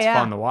that's what's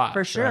fun to watch.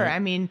 For sure. Right? I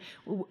mean,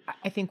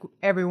 I think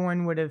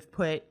everyone would have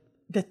put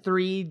the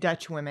 3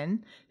 Dutch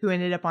women who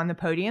ended up on the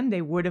podium,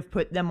 they would have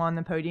put them on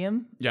the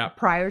podium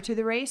prior to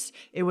the race.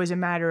 It was a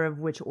matter of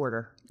which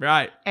order.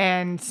 Right.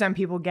 And some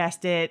people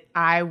guessed it.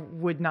 I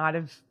would not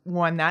have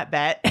won that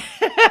bet.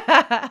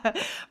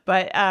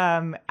 But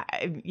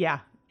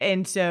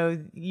and so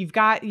you've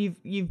got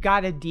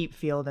a deep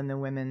field in the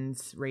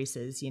women's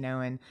races, and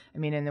I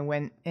mean in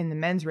the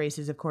men's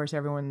races, of course,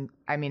 everyone.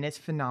 I mean, it's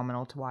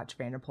phenomenal to watch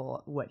Van der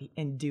Poel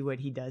do what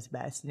he does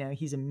best.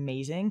 He's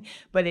amazing,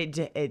 but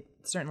it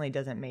certainly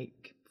doesn't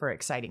make for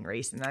exciting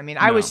racing. I mean,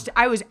 no. I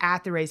was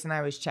at the race and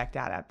I was checked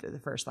out after the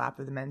first lap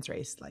of the men's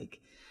race, like.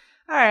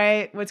 All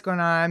right, what's going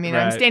on? I mean,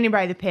 I'm standing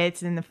by the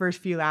pits, and the first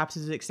few laps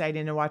is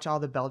exciting to watch all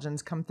the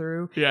Belgians come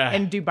through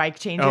and do bike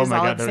changes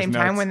all at the same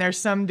time when there's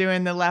some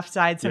doing the left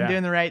side, some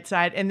doing the right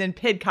side, and then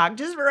Pidcock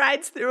just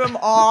rides through them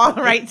all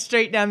right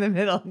straight down the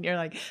middle. And you're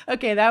like,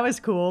 okay, that was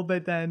cool.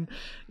 But then,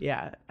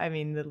 I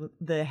mean,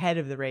 the head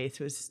of the race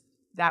was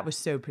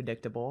so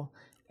predictable.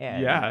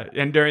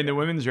 And during the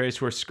women's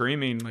race, we're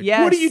screaming like,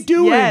 "What are you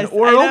doing?"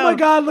 Or, "Oh my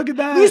God, look at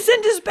that!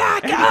 Lucinda's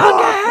back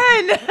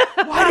again!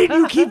 Why didn't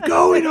you keep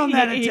going on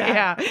that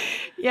attack?"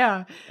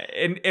 Yeah.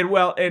 And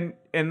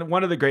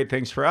one of the great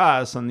things for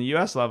us on the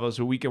U.S. level is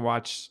we can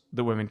watch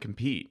the women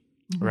compete,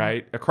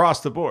 right,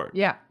 across the board.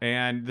 Yeah.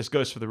 And this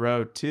goes for the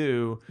road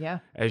too. Yeah.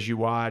 As you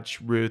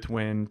watch Ruth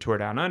win Tour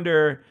Down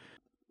Under,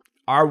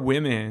 our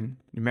women,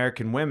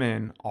 American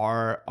women,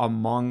 are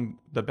among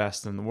the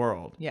best in the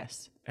world.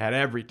 Yes. At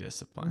every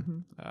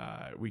discipline.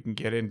 We can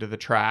get into the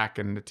track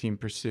and the team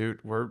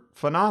pursuit. We're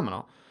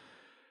phenomenal.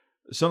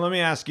 So let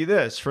me ask you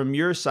this. From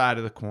your side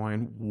of the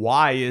coin,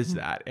 why is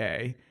that,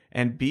 A?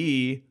 And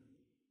B,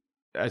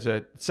 as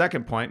a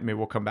second point, maybe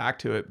we'll come back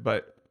to it,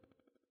 but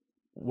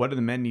what do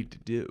the men need to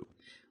do?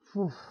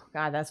 Whew,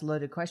 God, that's a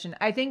loaded question.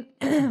 I think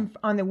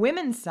on the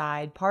women's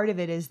side, part of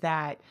it is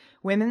that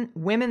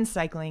women's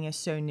cycling is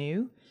so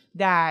new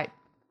that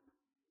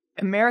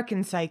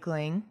American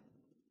cycling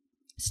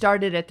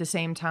started at the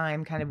same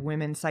time, kind of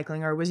women's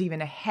cycling, or was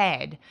even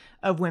ahead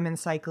of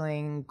women's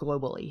cycling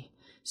globally.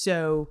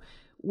 So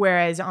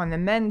whereas on the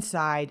men's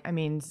side, I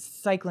mean,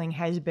 cycling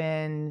has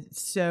been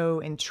so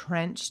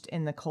entrenched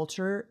in the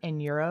culture in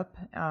Europe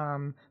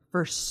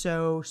for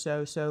so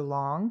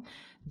long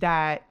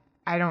that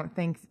I don't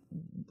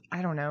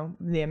know,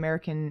 the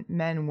American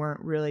men weren't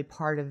really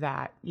part of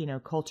that,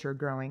 culture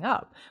growing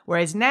up.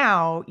 Whereas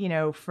now,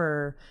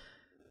 so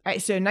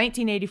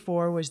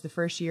 1984 was the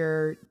first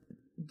year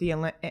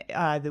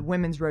the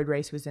women's road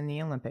race was in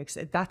the Olympics.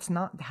 That's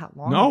not that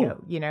long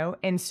ago,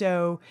 and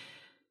so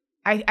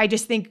I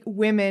just think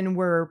women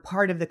were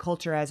part of the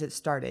culture as it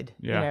started,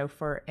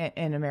 for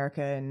in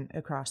America and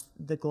across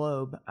the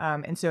globe,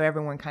 and so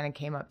everyone kind of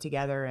came up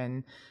together.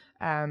 And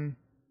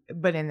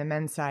but in the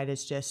men's side,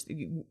 it's just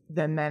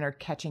the men are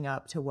catching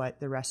up to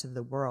what the rest of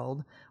the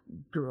world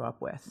grew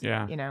up with,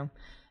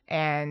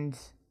 and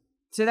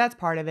So that's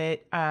part of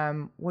it.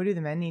 What do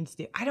the men need to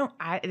do?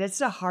 That's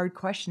a hard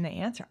question to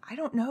answer. I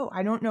don't know.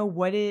 I don't know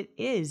what it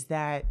is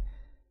that.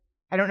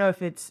 I don't know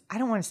if it's, I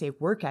don't want to say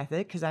work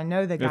ethic because I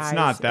know the guys. It's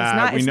not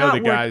that. We know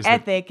the guys. Work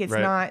ethic. It's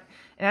not,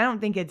 and I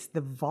don't think it's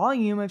the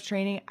volume of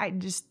training. I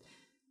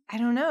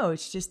don't know.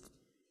 It's just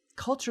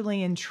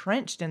culturally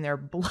entrenched in their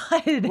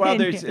blood. Well,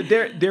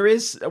 there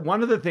is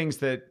one of the things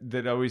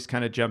that always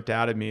kind of jumped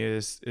out at me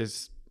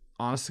is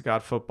honest to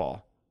God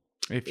football.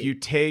 If you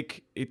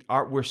take it,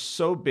 we're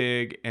so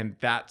big and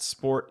that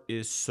sport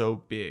is so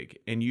big,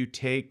 and you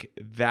take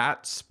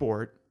that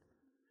sport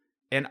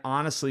and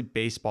honestly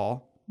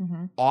baseball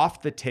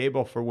off the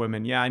table for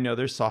women. Yeah, I know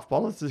there's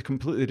softball. It's a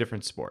completely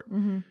different sport.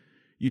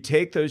 You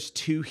take those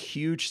two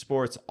huge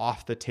sports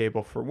off the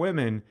table for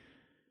women,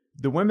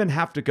 the women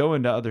have to go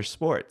into other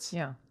sports.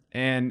 Yeah.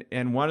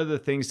 And one of the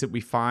things that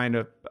we find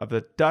of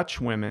the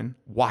Dutch women,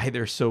 why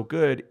they're so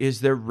good,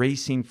 is they're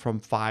racing from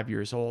 5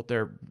 years old.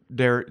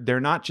 They're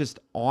not just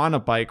on a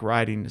bike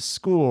riding to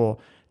school.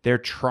 They're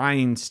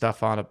trying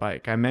stuff on a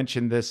bike. I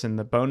mentioned this in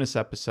the bonus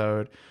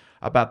episode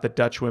about the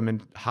Dutch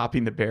women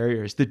hopping the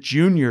barriers, the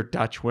junior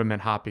Dutch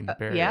women hopping the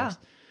barriers. Yeah.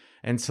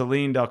 And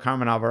Celine Del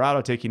Carmen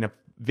Alvarado taking a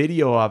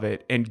video of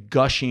it and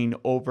gushing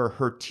over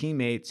her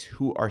teammates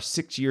who are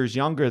 6 years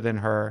younger than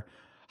her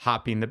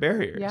hopping the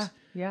barriers. Yeah.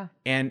 Yeah.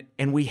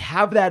 And we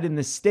have that in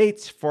the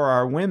States for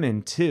our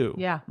women too.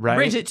 Yeah. Right.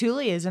 Bridget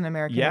Tooley is an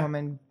American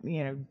woman,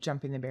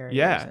 jumping the barriers.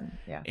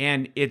 Yeah.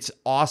 And it's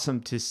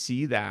awesome to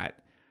see that.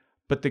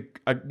 But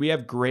we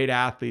have great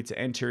athletes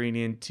entering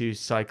into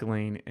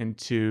cycling,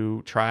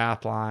 into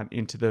triathlon,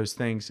 into those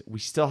things. We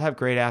still have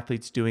great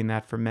athletes doing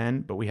that for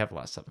men, but we have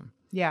less of them.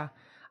 Yeah.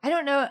 I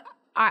don't know.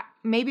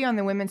 Maybe on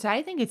the women's side,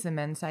 I think it's the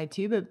men's side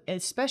too, but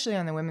especially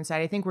on the women's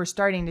side, I think we're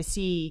starting to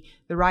see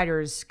the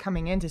riders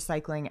coming into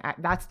cycling.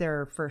 That's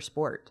their first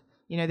sport.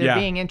 They're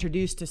being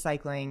introduced to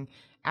cycling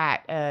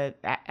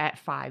at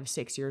 5,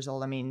 6 years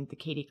old. I mean, the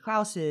Katie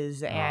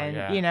Klauses and,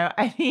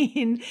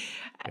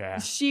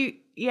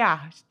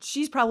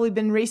 she's probably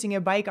been racing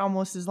a bike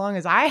almost as long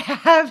as I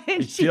have.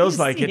 And it feels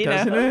like it,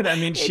 doesn't it? I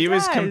mean, she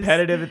was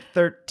competitive at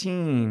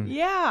 13.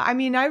 Yeah. I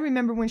mean, I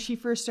remember when she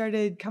first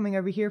started coming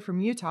over here from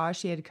Utah,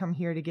 she had to come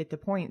here to get the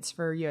points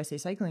for USA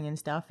Cycling and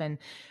stuff. And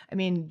I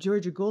mean,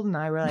 Georgia Gould and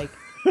I were like,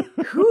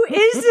 who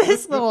is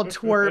this little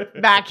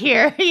twerp back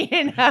here?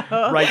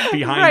 Right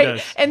behind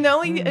us. And the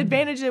only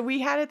advantage that we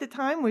had at the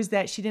time was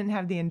that she didn't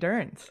have the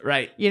endurance.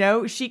 Right.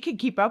 She could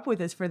keep up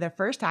with us for the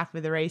first half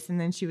of the race,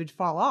 and then she would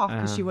fall off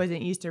because she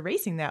wasn't used to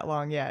racing that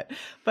long yet.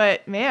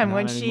 But man,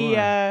 when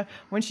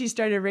she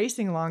started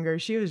racing longer,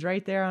 she was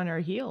right there on her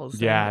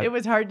heels. Yeah. It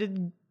was hard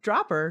to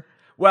drop her.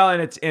 Well,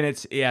 and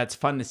it's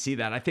fun to see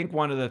that. I think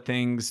one of the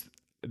things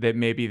that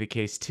may be the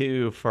case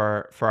too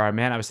for our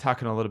man, I was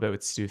talking a little bit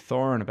with Stu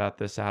Thorne about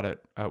this out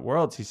at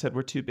Worlds. He said,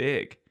 we're too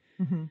big.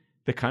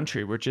 The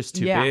country, we're just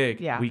too big.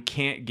 Yeah. We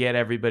can't get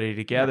everybody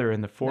together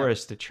in the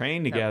forest to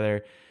train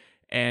together.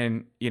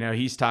 And,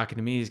 he's talking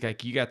to me. He's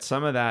like, you got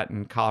some of that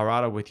in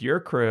Colorado with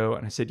your crew.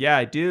 And I said, yeah,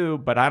 I do,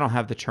 but I don't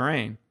have the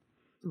terrain.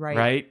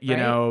 Right.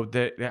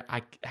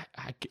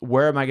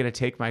 Where am I going to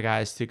take my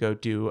guys to go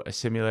do a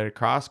simulated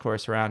cross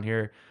course around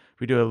here?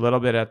 We do a little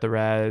bit at the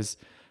res.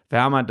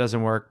 Valmont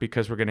doesn't work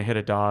because we're going to hit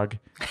a dog.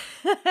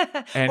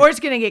 Or it's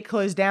going to get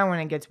closed down when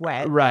it gets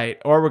wet. Right.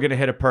 Or we're going to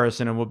hit a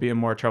person and we'll be in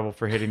more trouble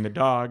for hitting the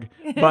dog.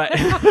 But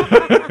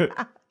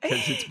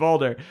because it's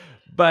Boulder.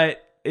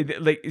 But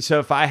so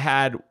if I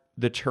had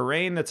the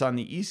terrain that's on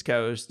the East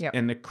Coast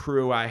and the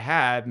crew I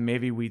had,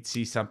 maybe we'd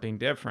see something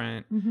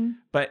different.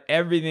 But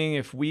everything,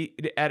 if we,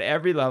 at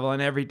every level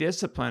and every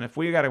discipline, if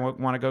we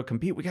want to go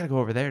compete, we got to go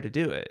over there to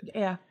do it.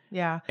 Yeah.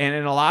 Yeah. And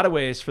in a lot of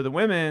ways for the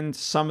women,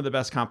 some of the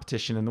best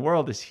competition in the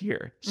world is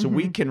here. So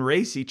we can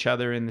race each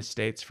other in the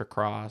States for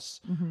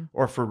cross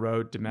or for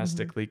road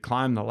domestically,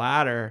 climb the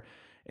ladder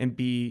and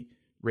be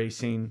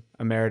racing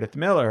a Meredith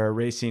Miller or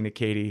racing a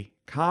Katie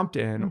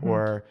Compton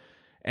or...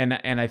 And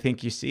I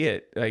think you see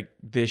it like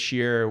this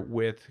year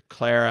with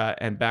Clara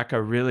and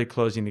Becca really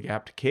closing the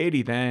gap to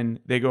Katie. Then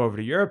they go over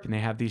to Europe and they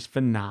have these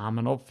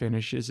phenomenal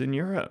finishes in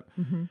Europe.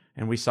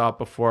 And we saw it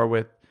before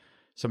with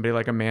somebody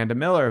like Amanda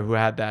Miller, who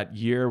had that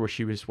year where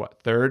she was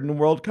third in the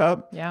World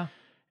Cup. Yeah.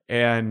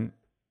 And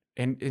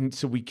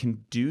so we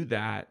can do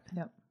that.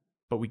 Yep.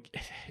 But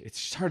it's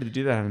just hard to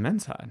do that on the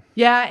men's side.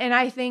 Yeah, and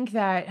I think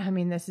that,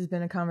 this has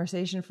been a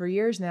conversation for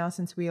years now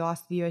since we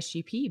lost the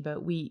USGP,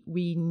 but we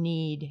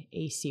need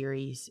a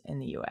series in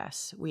the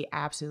US. We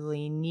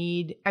absolutely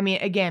need,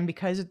 again,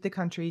 because the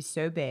country is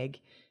so big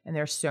and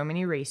there's so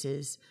many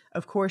races,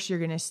 of course you're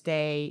going to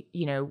stay,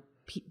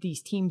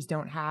 these teams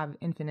don't have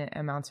infinite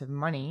amounts of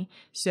money.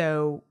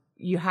 So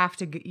you have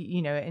to,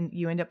 and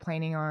you end up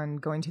planning on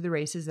going to the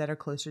races that are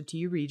closer to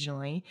you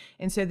regionally.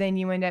 And so then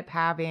you end up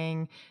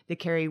having the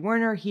Kerry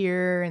Werner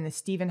here and the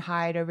Stephen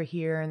Hyde over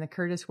here and the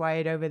Curtis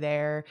White over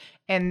there.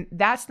 And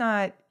that's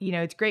not,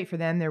 it's great for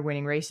them. They're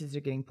winning races, they're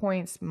getting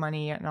points,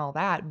 money and all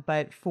that.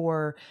 But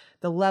for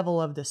the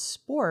level of the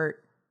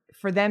sport,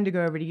 for them to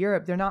go over to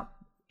Europe, they're not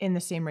in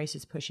the same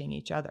races pushing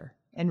each other.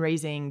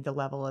 raising the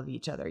level of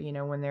each other. You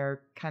know, when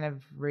they're kind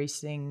of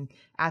racing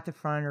at the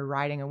front or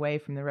riding away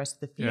from the rest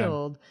of the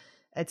field,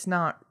 it's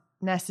not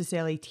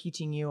necessarily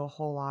teaching you a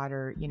whole lot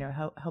or, you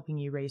know, helping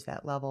you raise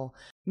that level.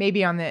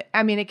 Maybe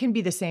it can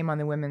be the same on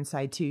the women's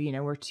side too. You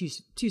know, we're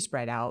too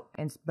spread out.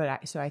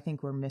 So I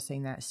think we're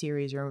missing that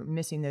series or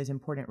missing those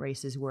important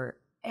races where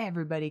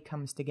everybody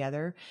comes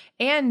together.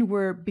 And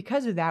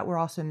because of that, we're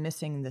also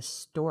missing the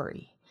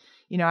story.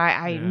 You know,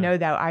 I know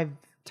that I've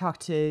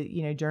talked to,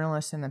 you know,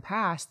 journalists in the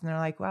past, and they're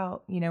like,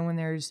 well, you know, when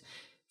there's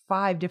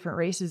 5 different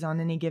races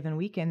on any given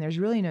weekend, there's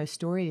really no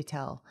story to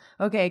tell.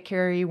 Okay,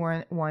 Carrie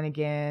won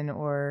again,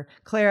 or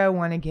Clara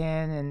won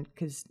again, and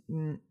because,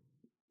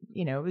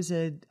 you know, it was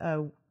a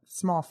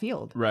small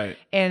field. Right.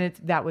 And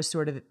that was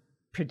sort of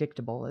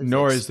predictable.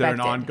 Nor is there an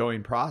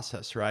ongoing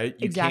process, right?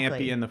 You Exactly. can't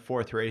be in the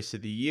 4th race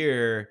of the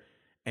year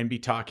and be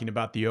talking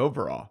about the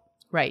overall.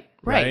 Right.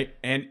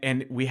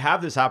 And we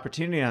have this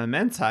opportunity on the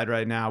men's side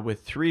right now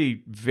with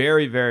 3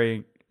 very,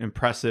 very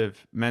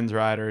impressive men's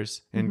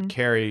riders in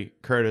Carrie,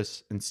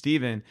 Curtis, and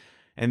Steven.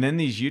 And then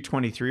these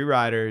U23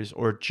 riders,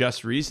 or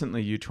just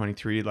recently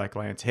U23, like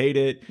Lance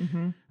Haydet,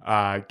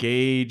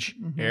 Gage,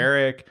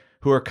 Eric,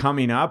 who are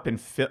coming up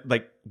and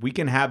we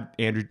can have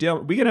Andrew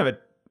Dillon, we can have a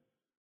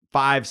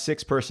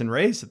 5-6 person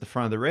race at the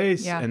front of the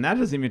race. Yeah. And that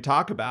doesn't even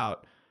talk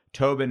about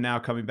Tobin now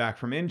coming back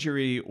from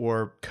injury,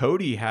 or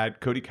Cody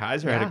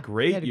Kaiser had a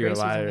great year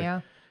last year.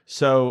 Yeah.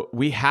 So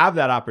we have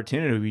that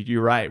opportunity.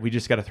 You're right. We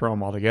just got to throw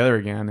them all together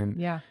again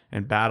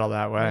and battle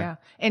that way. Yeah.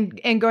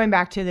 And going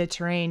back to the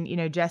terrain, you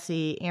know,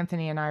 Jesse,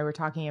 Anthony, and I were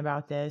talking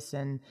about this,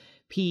 and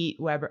Pete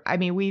Weber. I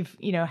mean, we've,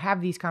 you know,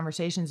 have these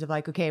conversations of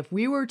like, okay, if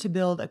we were to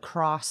build a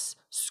cross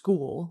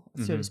school,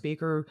 so to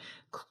speak, or,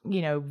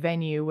 you know,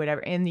 venue,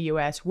 whatever, in the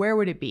US, where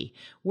would it be?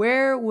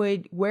 Where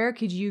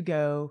could you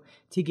go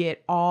to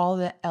get all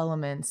the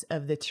elements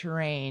of the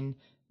terrain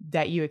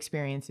that you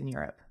experience in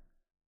Europe?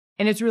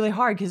 And it's really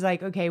hard because,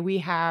 like, okay, we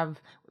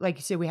have, like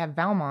you said, we have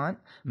Valmont,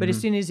 but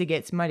as soon as it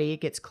gets muddy, it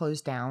gets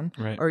closed down.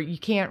 Right. Or you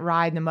can't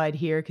ride in the mud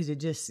here because it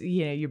just,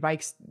 you know, your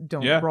bikes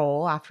don't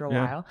roll after a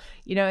while.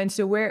 You know, and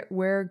so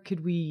where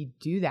could we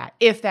do that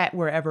if that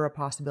were ever a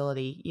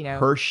possibility? You know,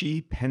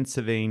 Hershey,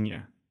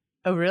 Pennsylvania.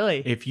 Oh,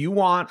 really? If you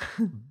want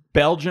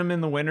Belgium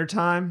in the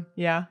wintertime,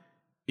 Yeah.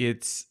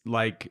 it's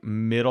like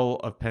middle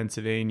of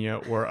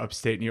Pennsylvania or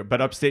upstate New York.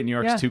 But upstate New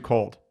York's too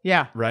cold.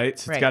 Yeah. Right?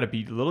 So it's got to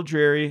be a little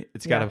dreary.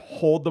 It's got to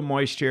hold the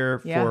moisture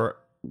for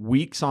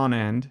weeks on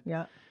end.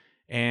 Yeah.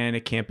 And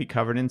it can't be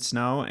covered in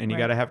snow. And you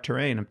got to have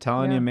terrain. I'm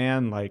telling you,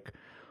 man, like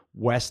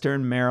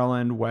Western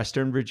Maryland,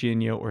 Western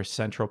Virginia, or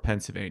Central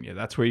Pennsylvania.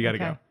 That's where you got to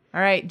go. All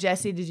right,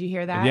 Jesse, did you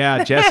hear that?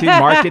 Yeah, Jesse,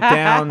 mark it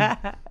down.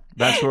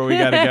 That's where we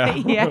got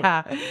to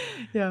go.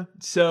 Yeah.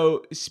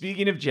 So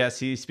speaking of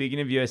Jesse, speaking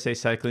of USA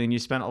Cycling, you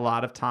spent a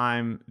lot of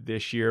time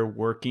this year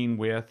working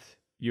with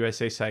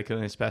USA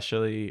Cycling,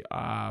 especially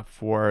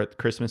for the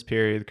Christmas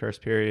period, the curse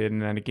period,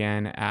 and then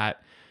again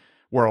at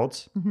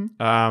Worlds.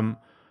 And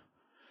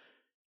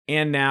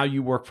now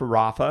you work for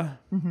Rapha.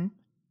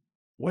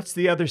 What's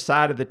the other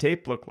side of the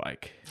tape look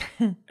like?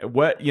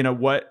 What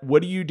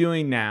are you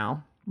doing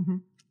now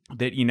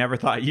that you never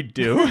thought you'd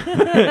do?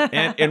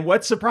 and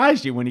what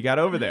surprised you when you got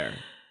over there?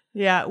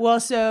 Yeah.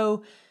 Well,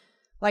 so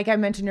like I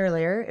mentioned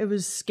earlier, it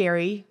was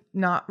scary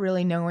not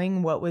really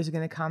knowing what was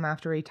going to come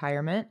after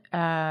retirement.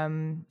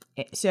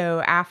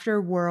 So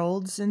after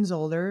Worlds in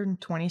Zolder in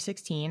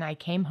 2016, I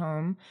came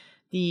home.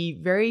 The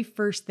very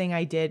first thing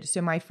I did,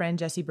 so my friend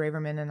Jesse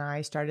Braverman and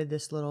I started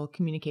this little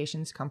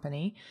communications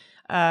company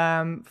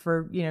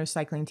for, you know,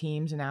 cycling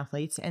teams and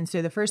athletes. And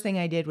so the first thing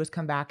I did was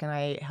come back and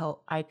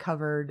I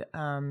covered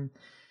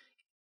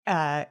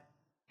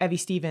Evie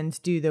Stevens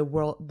do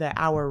the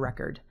hour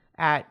record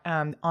at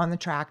on the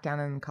track down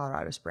in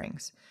Colorado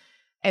Springs.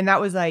 And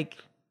that was like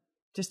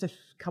just a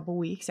couple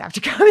weeks after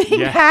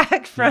coming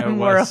back from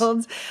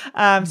Worlds.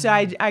 So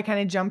I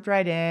kind of jumped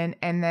right in,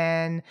 and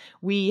then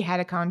we had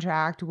a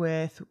contract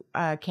with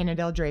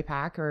Canadel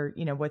Drapac, or,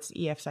 you know, what's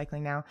EF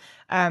Cycling now.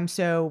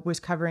 So was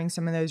covering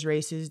some of those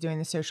races, doing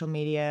the social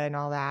media and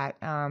all that.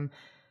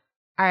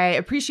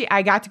 I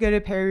got to go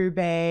to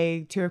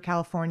Paris-Roubaix, Tour of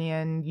California,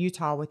 and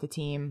Utah with the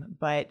team.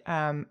 But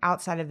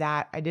outside of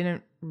that, I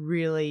didn't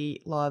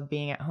really love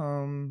being at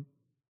home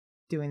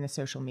doing the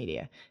social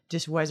media.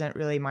 Just wasn't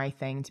really my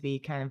thing to be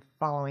kind of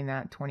following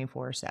that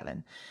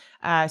 24/7.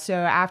 So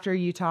after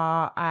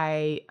Utah,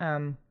 I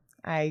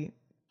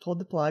pulled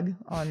the plug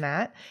on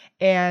that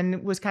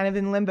and was kind of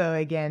in limbo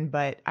again,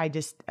 but I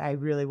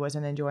really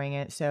wasn't enjoying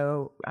it.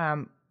 So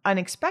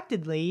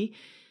unexpectedly,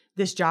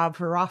 this job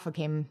for Rapha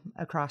came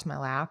across my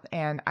lap,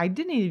 and I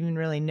didn't even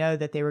really know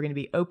that they were going to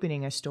be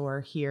opening a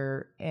store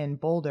here in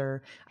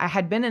Boulder. I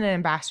had been an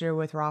ambassador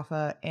with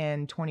Rapha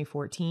in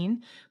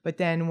 2014, but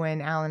then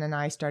when Alan and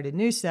I started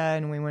Noosa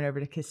and we went over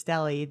to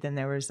Castelli, then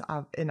there was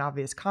an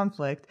obvious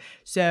conflict.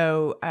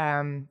 So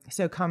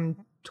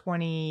come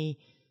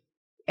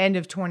end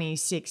of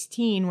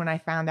 2016, when I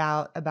found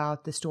out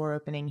about the store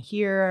opening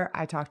here,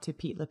 I talked to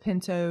Pete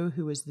Lopinto,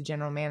 who was the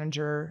general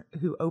manager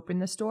who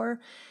opened the store.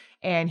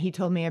 And he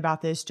told me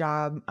about this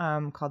job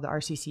called the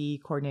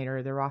RCC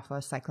coordinator, the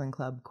Rafa Cycling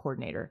Club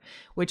coordinator,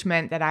 which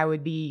meant that I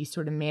would be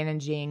sort of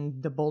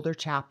managing the Boulder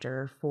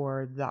chapter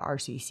for the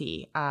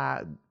RCC,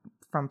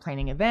 from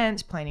planning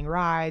events, planning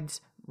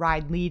rides,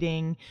 ride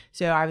leading.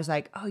 So I was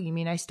like, oh, you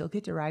mean I still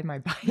get to ride my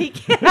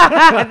bike?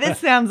 This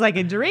sounds like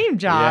a dream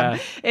job.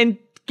 Yeah. And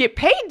get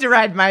paid to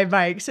ride my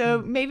bike.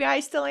 So maybe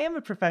I still am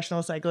a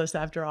professional cyclist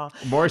after all.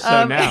 More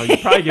so now. You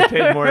probably get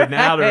paid more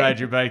now to ride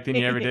your bike than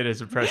you ever did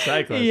as a pro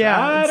cyclist. Yeah.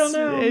 I don't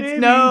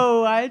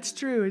know. It's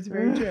true. It's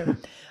very true.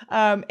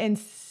 And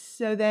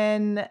so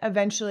then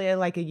eventually,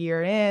 like a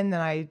year in, then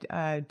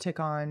I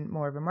took on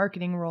more of a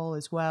marketing role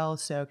as well.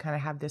 So kind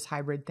of have this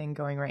hybrid thing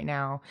going right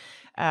now.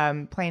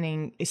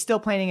 Still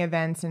planning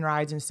events and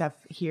rides and stuff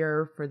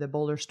here for the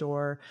Boulder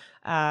store,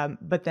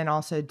 but then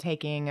also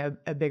taking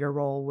a bigger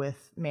role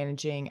with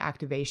managing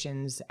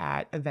activations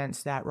at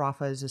events that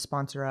Rafa is a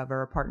sponsor of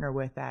or a partner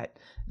with at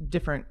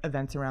different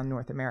events around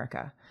North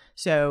America.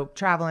 So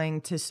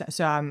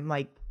so I'm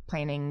like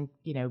planning,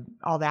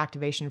 all the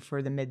activation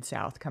for the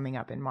Mid-South coming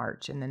up in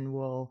March. And then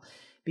we'll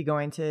be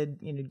going to,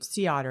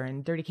 Sea Otter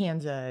and Dirty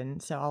Kansas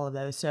and so all of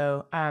those.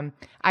 So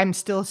I'm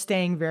still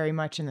staying very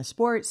much in the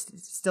sports,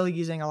 still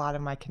using a lot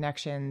of my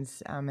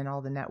connections and all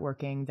the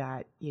networking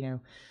that,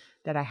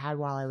 that I had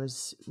while I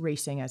was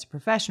racing as a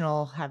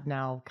professional have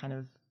now kind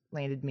of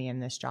landed me in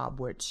this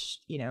job, which,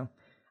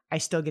 I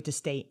still get to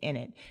stay in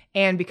it.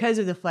 And because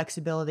of the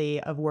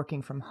flexibility of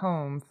working from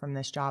home from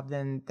this job,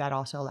 then that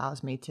also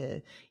allows me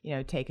to,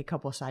 take a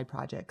couple side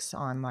projects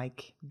on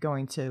like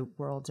going to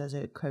Worlds as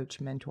a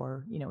coach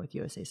mentor, with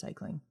USA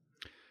Cycling.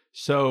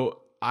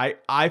 So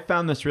I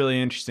found this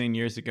really interesting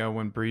years ago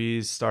when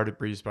Breeze started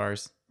Breeze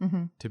Bars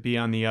to be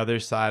on the other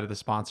side of the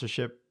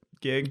sponsorship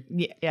gig.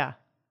 Yeah.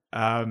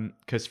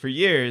 Because for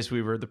years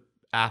we were the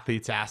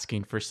athletes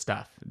asking for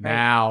stuff. Right.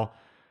 Now,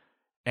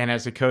 and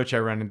as a coach, I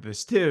run into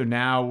this too.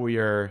 Now we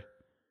are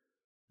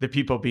the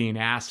people being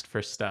asked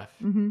for stuff.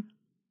 Mm-hmm.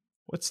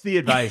 What's the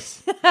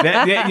advice?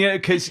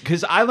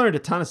 Because I learned a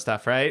ton of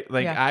stuff, right?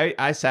 Like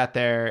I sat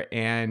there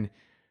and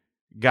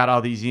got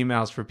all these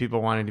emails for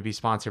people wanting to be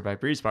sponsored by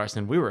Breeze Bars,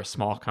 and we were a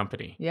small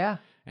company. Yeah.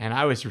 And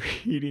I was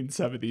reading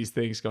some of these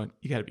things going,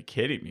 you got to be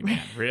kidding me,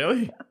 man.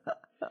 Really?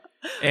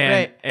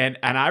 And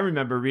I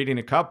remember reading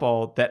a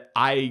couple that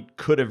I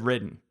could have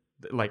written.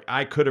 Like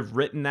I could have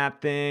written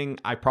that thing.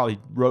 I probably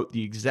wrote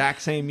the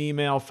exact same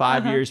email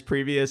 5 years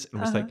previous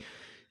and was like,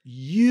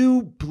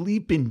 you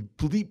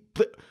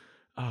bleep.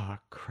 Oh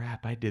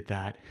crap, I did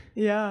that.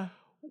 Yeah.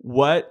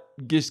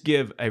 Just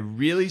give a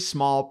really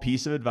small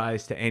piece of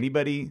advice to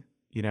anybody,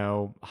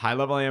 high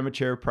level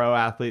amateur pro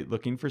athlete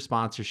looking for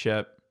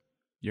sponsorship.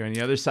 You're on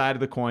the other side of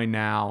the coin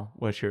now.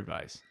 What's your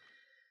advice?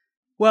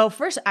 Well,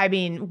 first,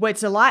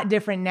 what's a lot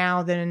different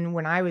now than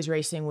when I was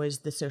racing was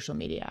the social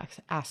media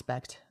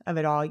aspect of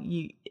it all.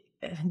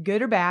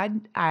 Good or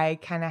bad, I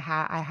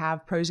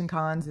have pros and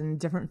cons and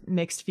different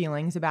mixed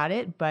feelings about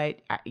it, but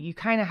you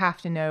kind of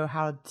have to know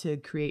how to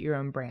create your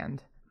own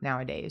brand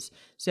nowadays.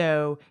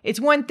 So it's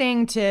one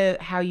thing to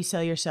how you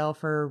sell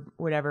yourself or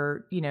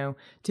whatever,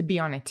 to be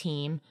on a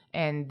team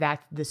and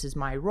that this is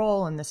my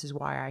role and this is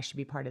why I should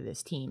be part of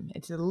this team.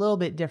 It's a little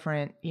bit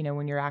different,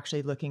 when you're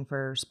actually looking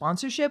for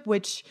sponsorship,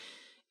 which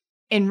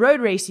in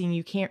road racing,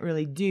 you can't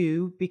really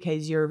do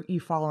because you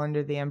fall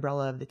under the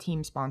umbrella of the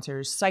team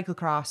sponsors.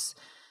 Cyclocross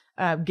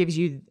gives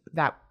you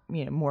that,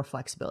 more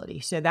flexibility.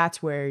 So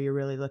that's where you're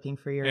really looking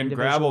for your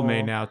individual. And gravel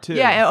may now too.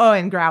 Yeah. Oh,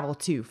 and gravel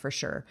too, for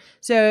sure.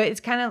 So it's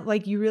kind of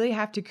like you really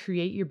have to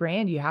create your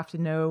brand. You have to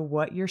know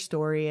what your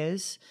story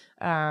is.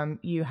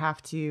 You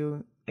have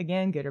to,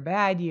 again, good or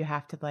bad, you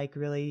have to like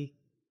really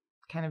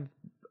kind of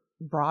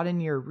broaden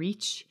your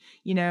reach,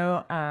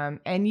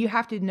 and you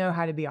have to know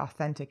how to be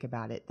authentic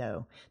about it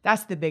though.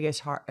 That's the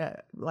biggest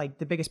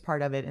the biggest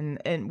part of it,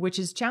 and which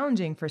is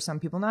challenging for some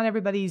people. Not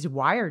everybody's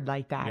wired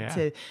like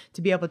that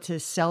to be able to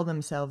sell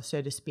themselves,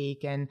 so to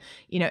speak, and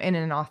in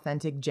an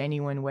authentic,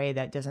 genuine way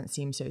that doesn't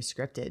seem so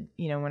scripted.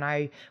 When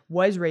I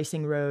was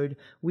racing road,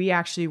 we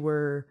actually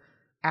were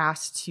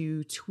asked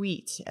to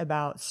tweet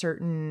about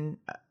certain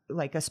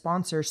like a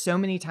sponsor so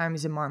many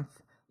times a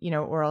month,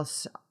 or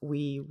else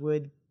we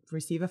would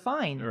receive a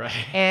fine. Right.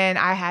 And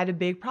I had a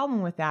big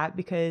problem with that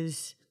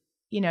because,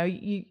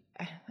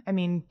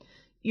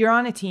 you're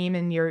on a team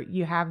and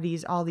you have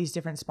all these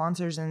different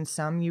sponsors, and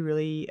some you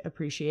really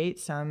appreciate,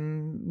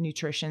 some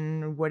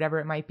nutrition, whatever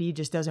it might be,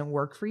 just doesn't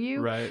work for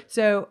you. Right.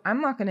 So I'm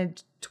not going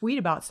to tweet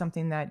about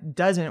something that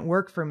doesn't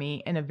work for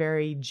me in a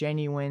very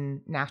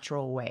genuine,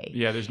 natural way.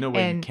 Yeah, there's no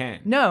way you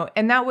can. No,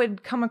 and that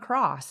would come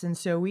across. And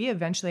so we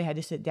eventually had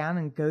to sit down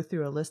and go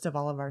through a list of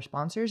all of our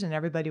sponsors, and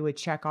everybody would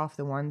check off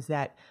the ones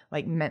that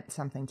like meant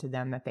something to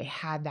them, that they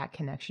had that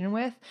connection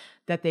with,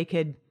 that they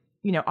could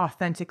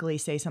authentically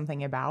say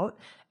something about.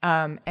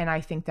 And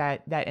I think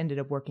that ended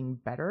up working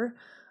better.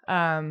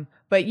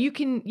 But you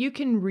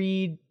can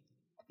read,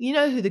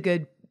 who the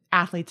good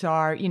athletes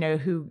are,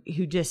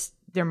 who just,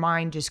 their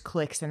mind just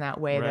clicks in that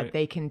way, right. that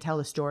they can tell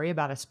a story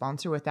about a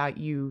sponsor without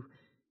you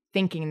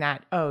thinking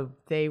that, oh,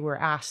 they were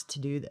asked to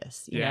do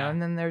this, you know,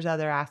 and then there's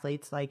other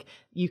athletes, like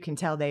you can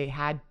tell they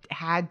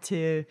had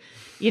to,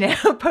 you know,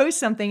 post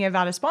something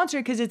about a sponsor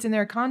because it's in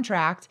their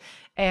contract,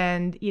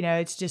 and, you know,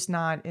 it's just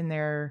not in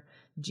their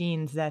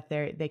genes that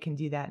they can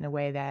do that in a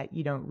way that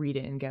you don't read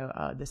it and go,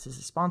 oh, this is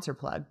a sponsor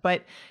plug.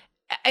 But,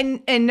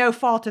 and no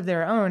fault of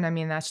their own. I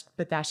mean, that's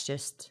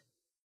just,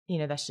 you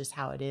know, that's just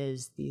how it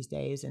is these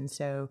days. And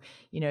so,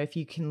 you know, if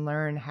you can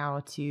learn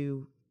how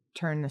to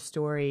turn the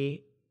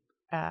story,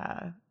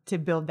 to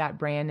build that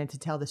brand and to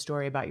tell the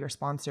story about your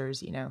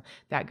sponsors, you know,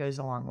 that goes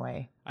a long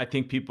way. I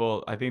think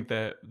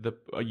that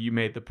you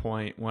made the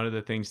point. One of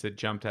the things that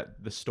jumped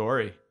at the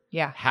story.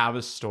 Yeah. Have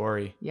a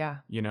story. Yeah.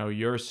 You know,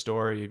 your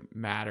story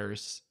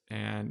matters,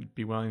 and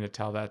be willing to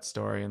tell that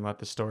story and let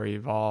the story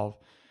evolve.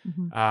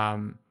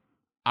 Mm-hmm.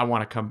 I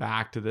want to come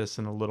back to this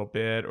in a little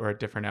bit or a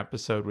different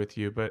episode with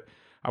you, but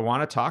I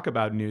want to talk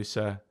about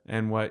Noosa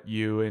and what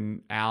you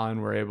and Alan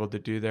were able to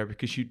do there,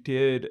 because you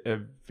did a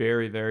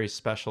very, very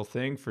special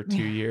thing for 2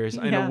 years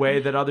in a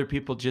way that other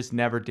people just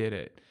never did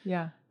it.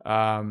 Yeah.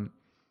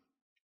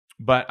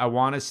 But I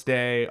want to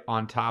stay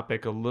on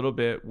topic a little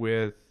bit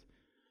with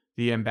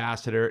the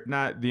ambassador,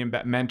 not the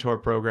mentor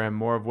program,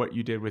 more of what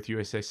you did with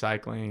USA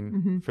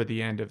Cycling for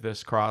the end of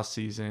this cross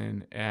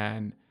season.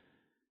 And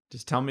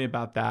just tell me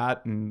about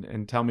that,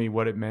 and tell me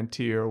what it meant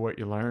to you or what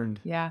you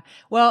learned. Yeah.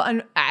 Well,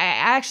 I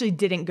actually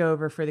didn't go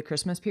over for the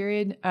Christmas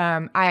period.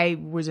 I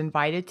was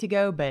invited to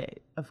go, but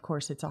of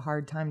course it's a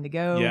hard time to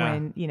go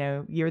when, you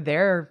know, you're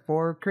there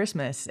for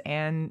Christmas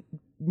and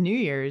New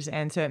Year's.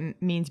 And so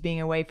it means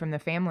being away from the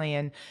family.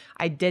 And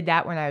I did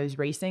that when I was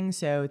racing.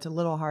 So it's a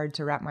little hard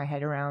to wrap my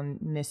head around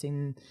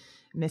missing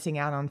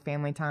out on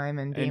family time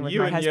and being with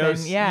my husband.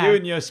 You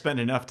and Yo spend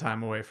enough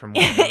time away from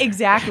one another.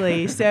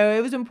 Exactly. So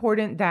it was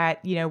important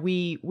that, you know,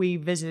 we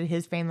visited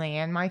his family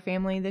and my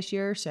family this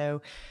year.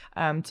 So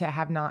to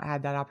have not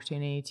had that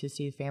opportunity to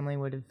see the family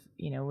would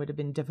have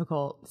been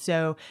difficult.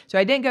 So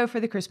I didn't go for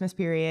the Christmas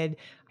period.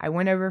 I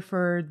went over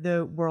for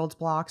the Worlds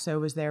block. So I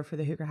was there for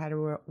the Hooker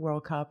Hatter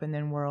World Cup and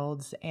then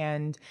Worlds.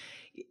 And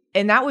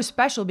that was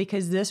special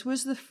because this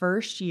was the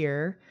first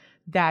year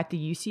that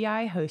the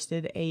UCI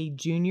hosted a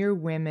junior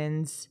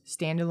women's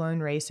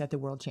standalone race at the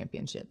World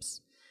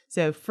Championships.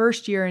 So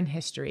first year in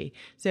history.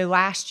 So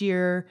last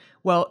year,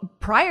 well,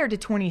 prior to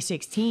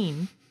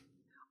 2016,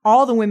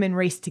 all the women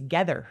raced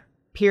together,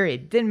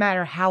 period. Didn't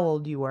matter how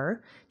old you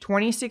were.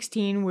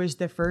 2016 was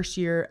the first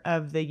year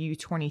of the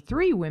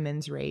U23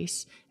 women's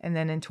race. And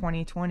then in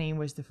 2020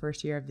 was the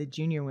first year of the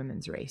junior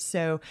women's race.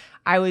 So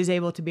I was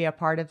able to be a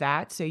part of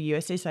that. So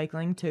USA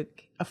Cycling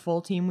took a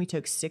full team. We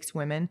took 6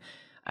 women.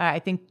 I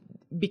think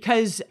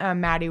because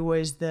Maddie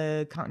was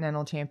the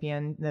continental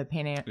champion, the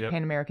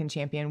Pan American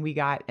champion, we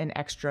got an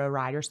extra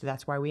rider. So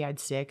that's why we had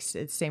 6.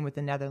 It's same with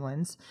the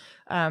Netherlands.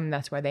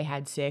 That's why they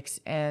had 6.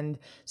 And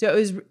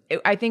so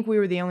I think we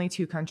were the only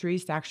 2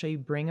 countries to actually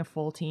bring a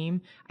full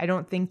team. I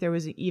don't think there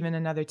was even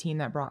another team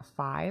that brought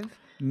 5.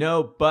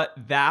 No, but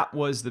that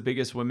was the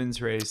biggest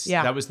women's race.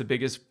 Yeah. That was the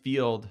biggest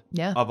field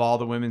of all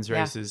the women's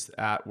races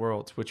at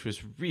Worlds, which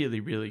was really,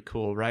 really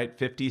cool, right?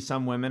 50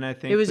 some women, I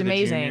think. It was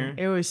amazing.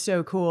 It was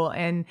so cool.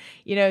 And,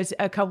 you know,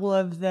 a couple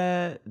of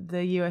the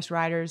U.S.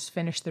 riders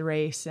finished the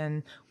race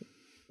and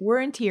were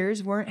in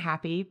tears, weren't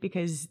happy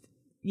because,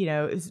 you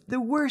know, it's the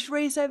worst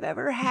race I've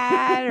ever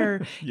had,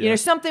 or, you know,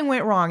 something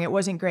went wrong. It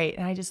wasn't great.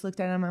 And I just looked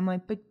at him. I'm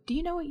like, but do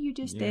you know what you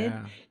just did?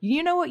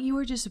 You know what you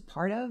were just a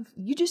part of?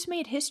 You just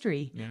made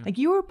history. Yeah. Like,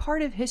 you were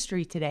part of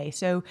history today.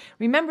 So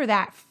remember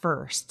that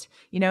first,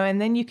 you know,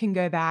 and then you can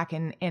go back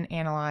and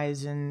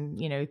analyze and,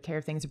 you know, tear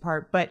things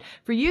apart. But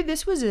for you,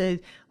 this was a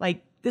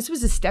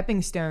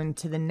stepping stone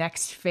to the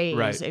next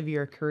phase of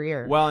your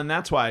career. Well, and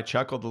that's why I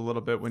chuckled a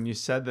little bit when you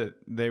said that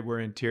they were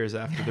in tears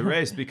after the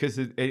race, because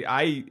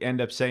I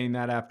end up saying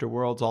that after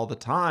Worlds all the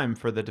time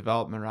for the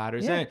development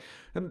riders. Yeah.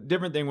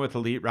 Different thing with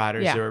elite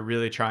riders who are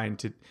really trying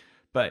to,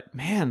 but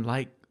man,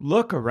 like,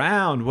 look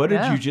around. What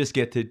did you just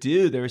get to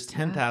do? There was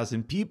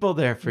 10,000 people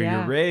there for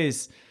your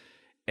race.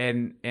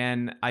 And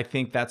I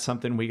think that's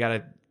something we got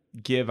to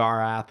give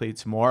our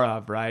athletes more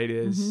of, right?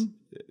 Is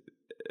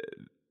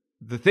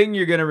the thing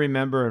you're going to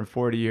remember in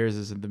 40 years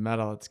isn't the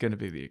medal. It's going to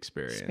be the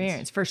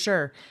experience. For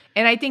sure.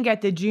 And I think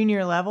at the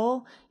junior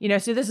level, you know,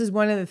 so this is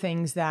one of the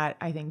things that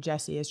I think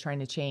Jesse is trying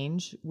to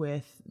change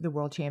with the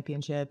World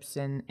Championships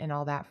and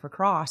all that for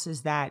cross,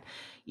 is that,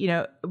 you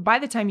know, by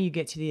the time you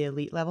get to the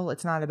elite level,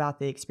 it's not about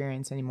the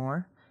experience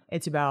anymore.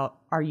 It's about,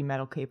 are you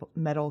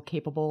medal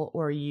capable,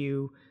 or are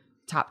you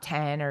top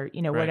 10, or,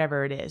 you know,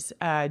 whatever it is.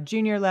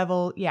 Junior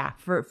level,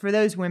 for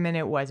those women,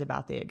 it was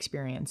about the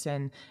experience.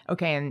 And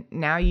okay, and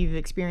now you've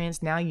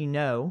experienced, now you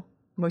know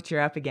what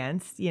you're up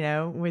against,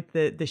 with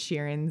the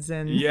Sheerans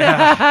and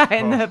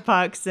and the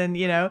Pucks and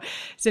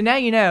so now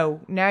you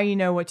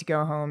know what to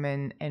go home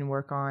and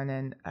work on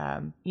and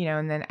and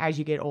then as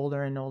you get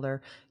older and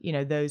older,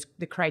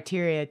 the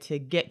criteria to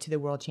get to the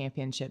World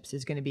Championships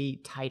is going to be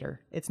tighter.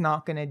 It's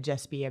not going to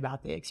just be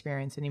about the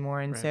experience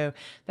anymore, and so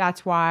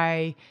that's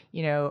why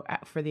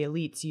for the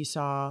elites you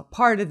saw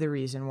part of the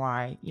reason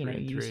why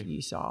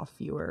you saw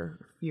fewer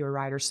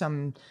riders.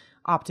 Some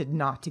opted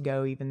not to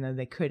go even though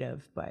they could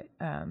have, but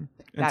and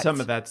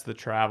some of that's the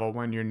travel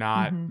when you're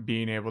not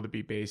being able to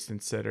be based in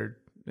Sittard,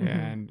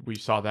 and we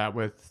saw that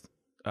with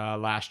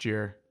last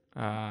year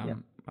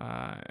when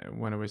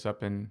it was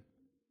up in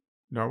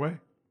Norway,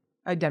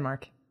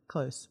 Denmark,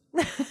 close.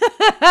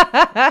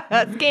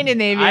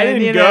 Scandinavian. I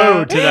didn't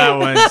go to that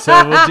one,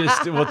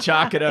 so we'll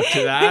chalk it up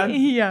to that.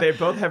 Yeah, they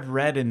both have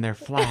red in their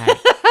flag.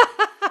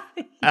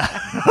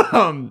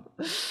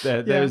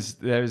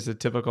 There's a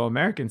typical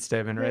American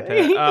statement right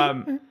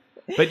there.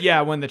 But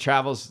yeah, when the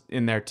travel's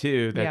in there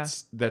too,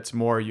 that's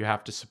more you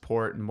have to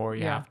support and more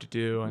you have to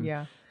do,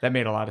 and that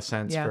made a lot of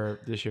sense for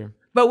this year.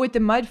 But with the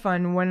Mud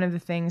Fund, one of the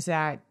things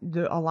that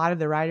a lot of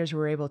the riders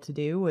were able to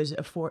do was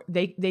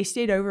they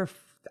stayed over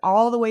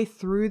all the way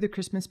through the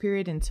Christmas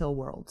period until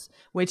Worlds,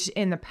 which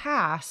in the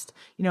past,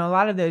 a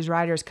lot of those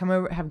riders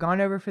have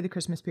gone over for the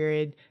Christmas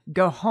period,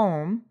 go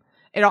home.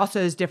 It also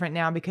is different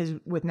now because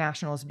with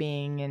nationals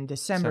being in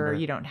December,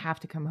 you don't have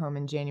to come home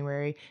in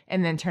January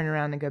and then turn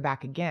around and go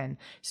back again.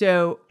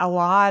 So a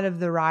lot of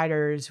the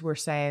riders were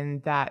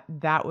saying that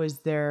was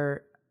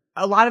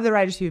a lot of the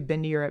riders who had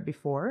been to Europe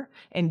before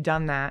and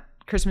done that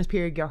Christmas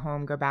period, go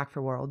home, go back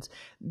for Worlds,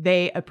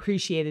 they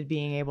appreciated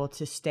being able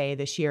to stay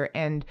this year.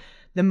 And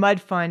the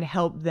Mud Fund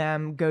helped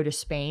them go to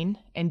Spain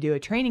and do a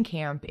training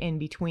camp in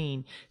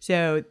between.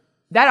 So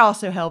that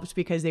also helps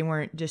because they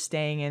weren't just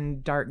staying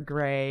in dark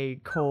gray,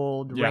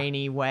 cold,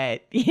 rainy,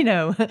 wet,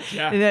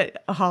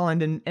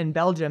 Holland and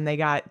Belgium. They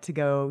got to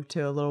go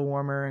to a little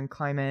warmer and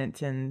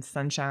climate and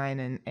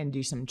sunshine and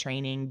do some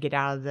training, get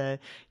out of the,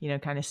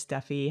 kind of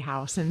stuffy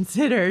house in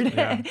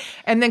Sittard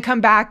and then come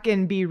back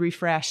and be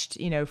refreshed,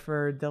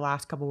 for the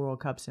last couple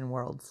World Cups and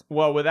Worlds.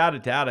 Well, without a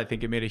doubt, I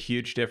think it made a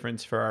huge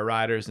difference for our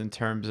riders in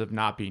terms of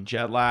not being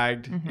jet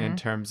lagged, in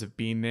terms of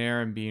being there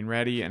and being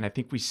ready. And I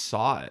think we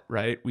saw it,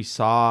 right? We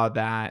saw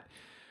that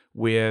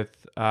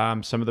with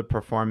some of the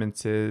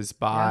performances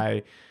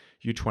by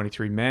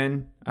U23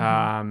 men,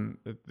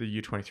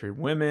 the U23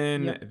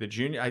 women, the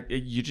junior.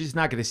 You're just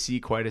not going to see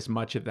quite as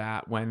much of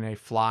that when they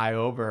fly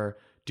over,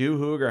 do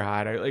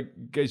Hoogerheide,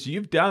 because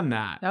you've done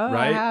that,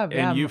 right? I have,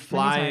 and you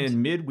fly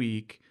in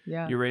midweek.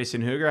 You race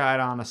in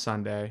Hoogerheide on a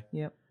Sunday.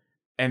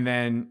 And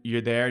then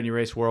you're there and you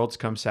race Worlds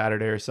come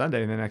Saturday or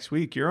Sunday. And the next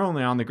week, you're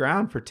only on the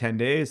ground for 10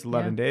 days,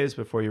 11 days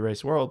before you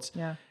race Worlds.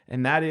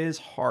 And that is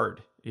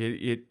hard.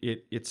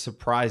 It's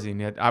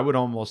surprising. I would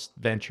almost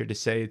venture to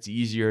say it's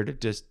easier to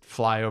just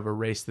fly over,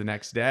 race the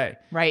next day.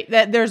 Right.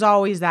 There's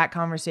always that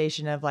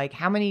conversation of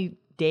how many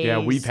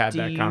days we've had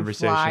that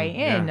conversation. Fly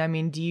in? I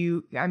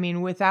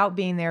mean, without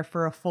being there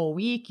for a full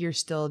week, you're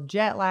still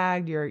jet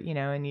lagged.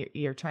 And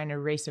you're trying to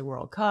race a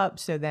World Cup.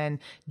 So then,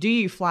 do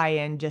you fly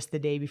in just the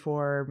day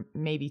before,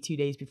 maybe 2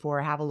 days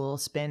before, have a little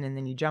spin, and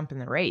then you jump in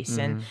the race?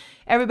 And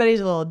everybody's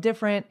a little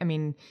different. I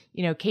mean,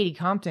 Katie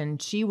Compton,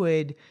 she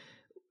would,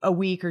 a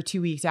week or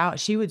 2 weeks out,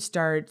 she would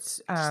start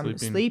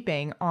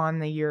sleeping on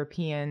the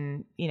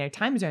European,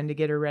 time zone to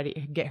get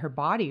her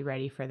body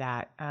ready for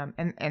that.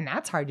 And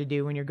that's hard to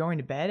do when you're going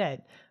to bed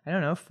at,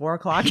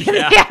 4:00 in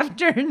the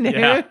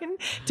afternoon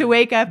to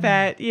wake up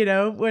at,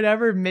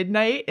 whatever,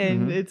 midnight.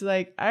 And it's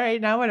like, all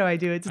right, now what do I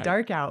do? It's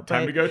dark out.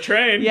 Time to go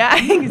train. Yeah,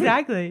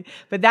 exactly.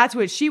 But that's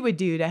what she would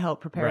do to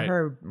help prepare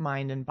her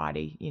mind and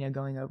body,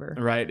 going over.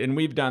 Right. And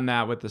we've done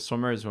that with the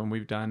swimmers when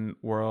we've done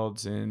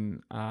Worlds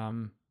in,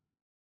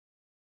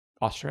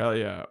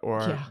 Australia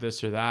or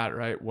this or that,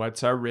 right?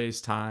 What's our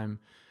race time?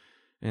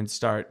 And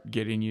start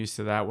getting used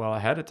to that well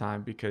ahead of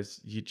time because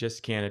you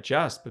just can't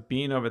adjust. But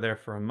being over there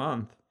for a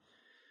month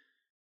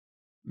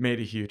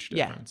made a huge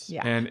difference.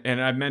 And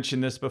I've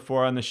mentioned this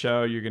before on the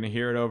show. You're going to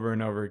hear it over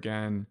and over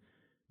again.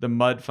 The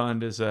Mud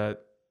Fund is a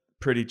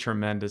pretty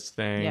tremendous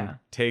thing.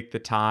 Take the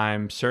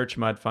time, search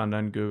Mud Fund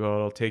on Google.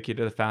 It'll take you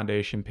to the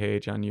foundation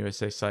page on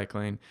USA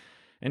Cycling.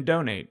 And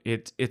donate.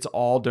 It's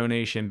all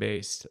donation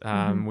based.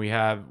 We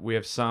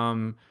have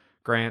some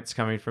grants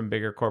coming from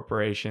bigger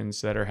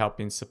corporations that are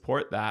helping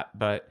support that.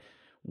 But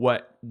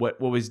what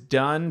was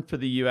done for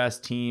the U.S.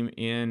 team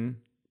in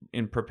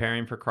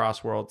preparing for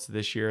Cross Worlds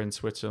this year in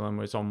Switzerland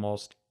was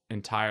almost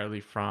entirely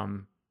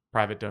from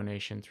private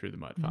donation through the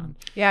Mud Fund.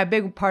 Yeah, a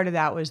big part of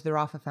that was the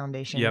Rafa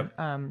Foundation.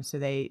 So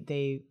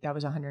that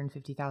was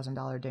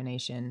 $150,000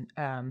 donation.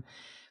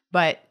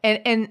 But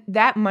and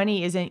that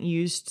money isn't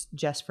used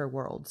just for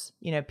Worlds.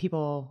 You know,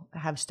 people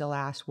have still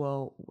asked,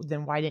 well,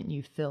 then why didn't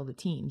you fill the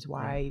teams?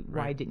 Why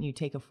didn't you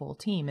take a full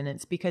team? And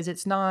it's because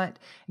it's not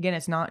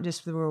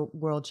just for the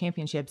World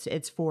Championships.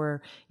 It's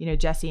for, you know,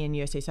 Jesse and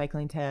USA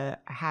Cycling to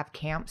have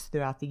camps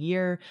throughout the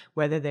year,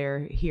 whether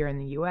they're here in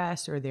the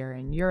US or they're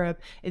in Europe.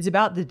 It's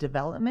about the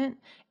development,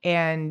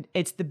 and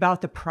it's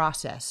about the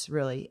process,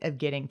 really, of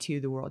getting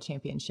to the World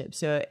Championship.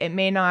 So it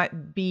may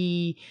not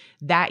be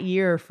that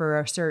year for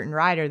a certain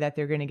rider that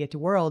they're going to get to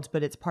Worlds,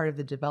 but it's part of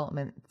the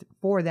development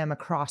for them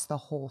across the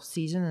whole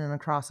season and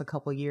across a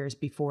couple years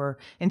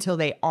until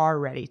they are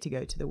ready to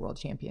go to the World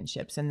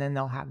Championships, and then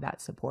they'll have that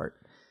support.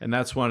 And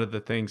that's one of the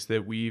things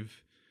that we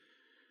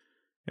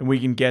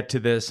can get to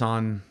this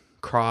on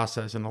cross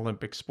as an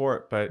Olympic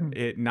sport, but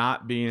it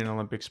not being an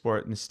Olympic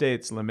sport in the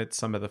States limits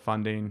some of the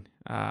funding,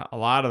 a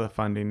lot of the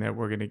funding that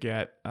we're going to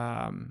get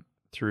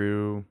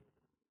through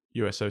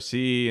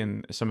USOC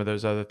and some of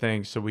those other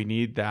things. So we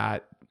need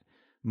that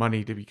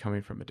money to be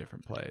coming from a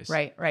different place.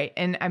 Right.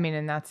 And I mean,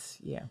 and that's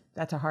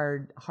a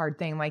hard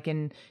thing. Like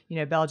in, you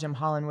know, Belgium,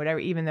 Holland, whatever,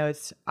 even though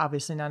it's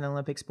obviously not an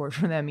Olympic sport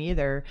for them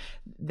either,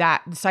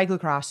 that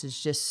cyclocross is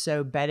just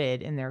so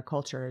bedded in their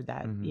culture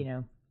that, you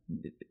know,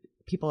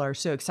 people are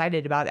so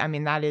excited about it. I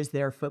mean, that is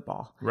their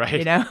football, right?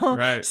 You know,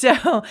 right.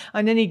 So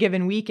on any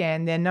given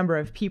weekend, the number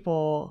of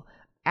people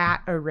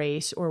at a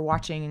race or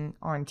watching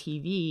on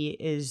TV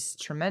is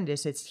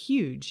tremendous. It's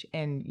huge.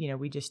 And, you know,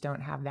 we just don't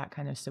have that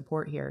kind of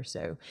support here.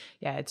 So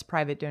yeah, it's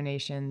private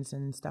donations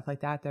and stuff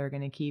like that that are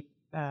going to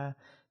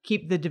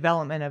keep the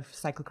development of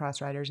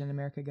cyclocross riders in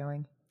America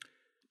going.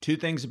 Two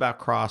things about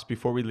cross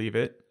before we leave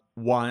it.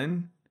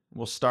 One,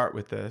 we'll start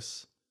with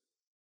this.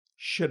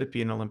 Should it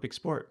be an Olympic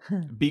sport?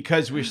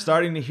 Because we're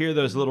starting to hear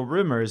those little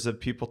rumors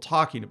of people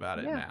talking about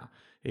it now.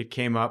 It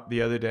came up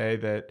the other day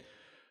that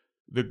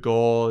the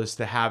goal is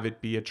to have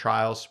it be a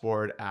trial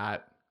sport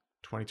at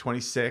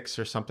 2026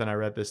 or something. I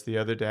read this the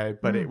other day,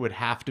 but it would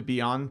have to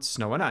be on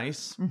snow and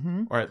ice,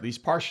 or at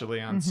least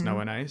partially on snow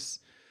and ice.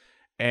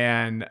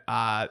 And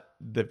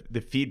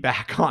the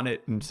feedback on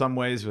it in some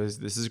ways was,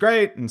 this is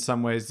great. In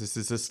some ways, this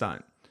is a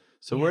stunt.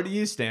 So where do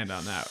you stand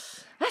on that?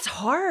 That's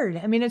hard.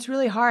 I mean, it's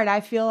really hard.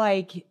 I feel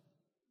like,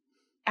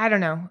 I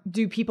don't know.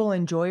 Do people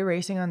enjoy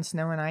racing on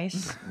snow and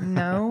ice?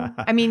 No.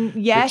 I mean,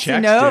 yes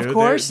and no, of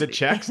course. The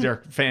Czechs,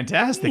 they're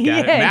fantastic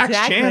at it.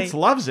 Max Chance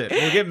loves it.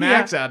 We'll get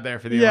Max out there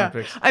for the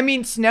Olympics. I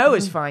mean, snow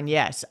is fun.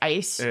 Yes.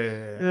 Ice.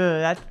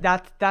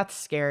 That's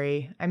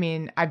scary. I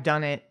mean, I've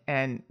done it,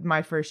 and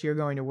my first year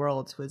going to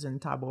Worlds was in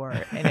Tabor,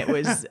 and it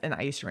was an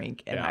ice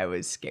rink, and I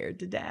was scared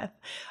to death.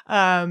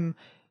 And,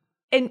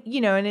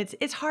 you know, and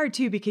it's hard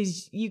too,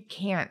 because you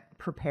can't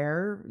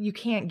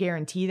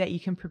guarantee that you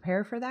can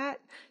prepare for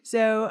that.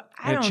 So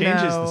I don't know. It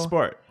changes the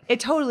sport. It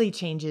totally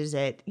changes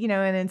it, you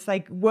know, and it's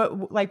like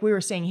like we were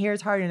saying here,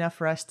 it's hard enough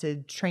for us to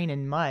train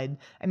in mud.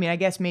 I mean, I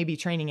guess maybe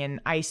training in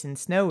ice and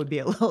snow would be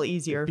a little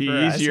easier for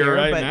us here,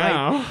 right but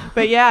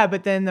now.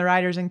 But then the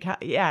riders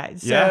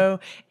so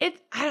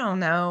I don't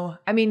know.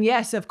 I mean,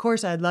 yes, of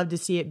course I'd love to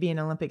see it be an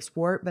Olympic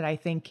sport, but I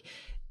think,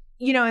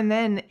 you know, and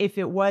then if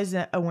it was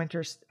a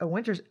winter,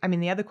 I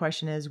mean, the other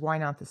question is, why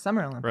not the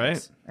Summer Olympics?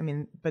 Right. I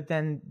mean, but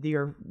then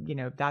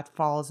that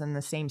falls in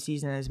the same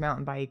season as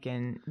mountain bike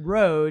and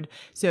road.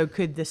 So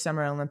could the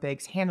Summer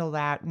Olympics handle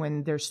that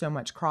when there's so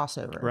much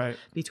crossover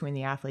between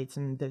the athletes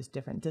and those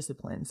different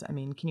disciplines? I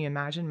mean, can you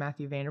imagine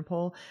Mathieu van der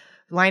Poel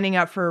lining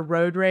up for a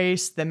road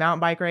race, the mountain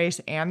bike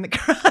race, and the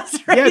cross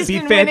race? Yeah, it'd be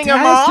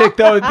fantastic,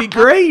 though. It'd be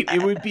great.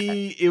 It would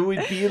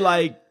be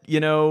like, you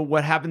know,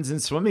 what happens in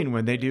swimming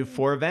when they do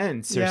 4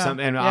 events or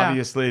something. And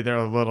obviously they're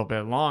a little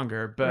bit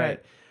longer,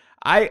 but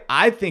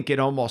I think it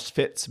almost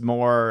fits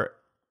more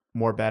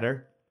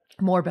better.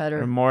 More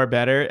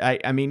better.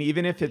 I mean,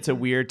 even if it's a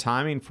weird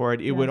timing for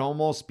it, it would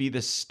almost be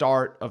the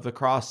start of the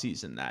cross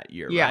season that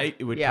year, right?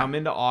 It would come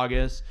into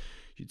August.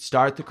 You'd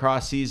start the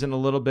cross season a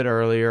little bit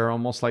earlier,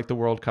 almost like the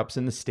World Cups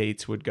in the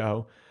States would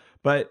go.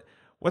 But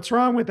what's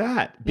wrong with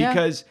that?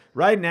 Because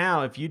right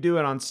now, if you do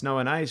it on snow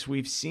and ice,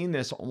 we've seen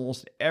this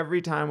almost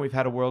every time we've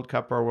had a World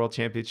Cup or a World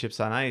Championships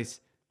on ice.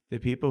 The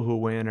people who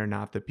win are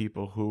not the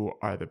people who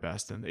are the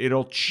best. And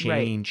it'll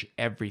change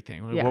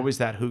everything. Yeah. What was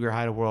that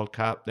Hoogerheide World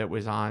Cup that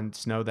was on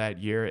snow that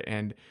year?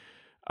 And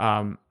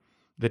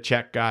the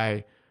Czech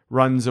guy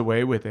runs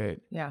away with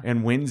it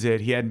and wins it.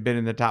 He hadn't been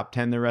in the top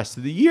 10 the rest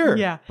of the year.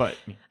 Yeah. But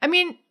I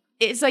mean,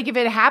 it's like, if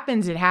it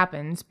happens, it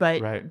happens.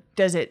 But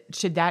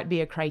should that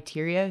be a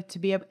criteria to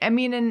be I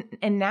mean,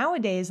 and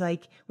nowadays,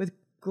 like with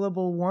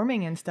global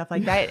warming and stuff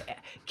like that,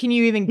 can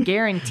you even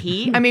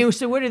guarantee? I mean,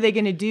 so what are they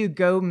going to do?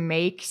 Go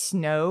make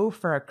snow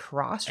for a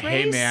cross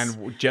race? Hey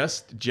man,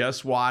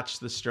 just watch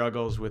the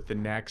struggles with the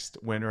next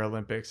Winter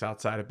Olympics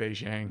outside of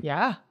Beijing.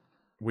 Yeah.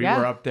 We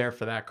were up there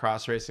for that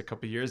cross race a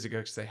couple of years ago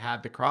because they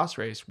had the cross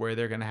race where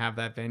they're going to have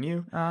that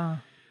venue.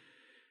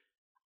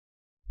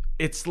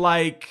 It's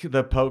like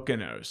the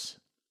Poconos.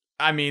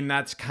 I mean,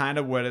 that's kind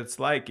of what it's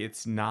like.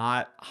 It's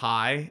not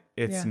high.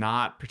 It's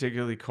not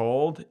particularly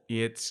cold.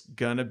 It's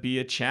going to be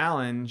a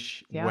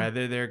challenge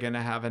whether they're going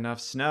to have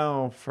enough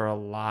snow for a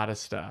lot of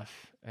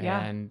stuff.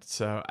 Yeah. And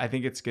so I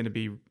think it's going to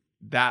be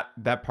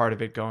that part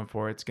of it going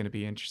forward. It's going to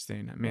be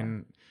interesting. I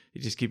mean,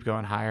 you just keep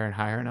going higher and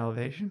higher in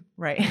elevation.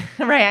 Right.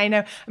 Right. I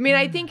know. I mean,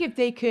 I think if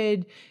they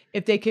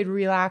could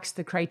relax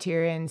the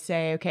criteria and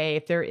say, okay,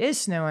 if there is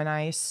snow and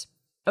ice,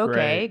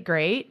 okay,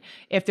 great.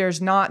 If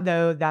there's not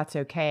though, that's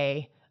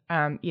okay.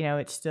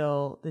 It's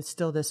still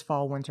this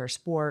fall winter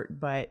sport,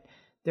 but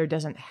there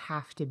doesn't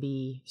have to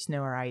be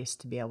snow or ice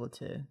to be able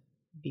to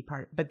be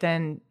part. But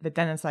then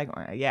it's like,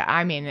 yeah,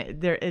 I mean,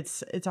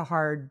 it's a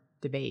hard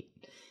debate,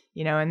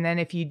 and then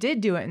if you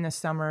did do it in the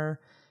summer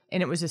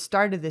and it was the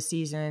start of the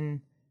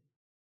season,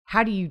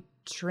 how do you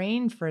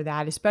train for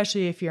that,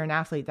 especially if you're an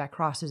athlete that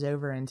crosses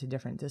over into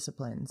different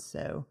disciplines?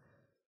 So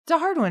it's a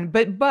hard one,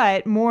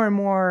 but more and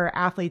more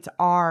athletes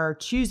are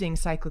choosing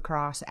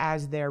cyclocross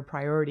as their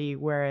priority,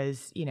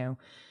 whereas,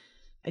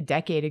 a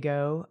decade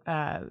ago,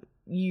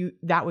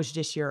 that was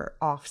just your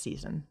off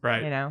season,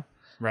 right?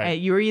 Right.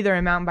 You were either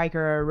a mountain biker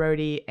or a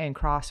roadie, and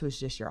cross was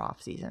just your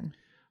off season.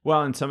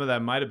 Well, and some of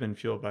that might have been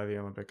fueled by the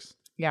Olympics.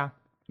 Yeah.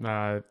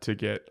 To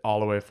get all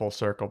the way full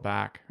circle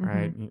back,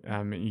 right?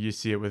 You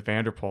see it with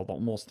Vanderpool.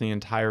 Almost the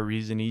entire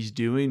reason he's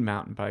doing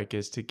mountain bike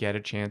is to get a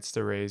chance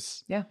to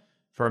race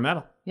for a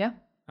medal. Yeah,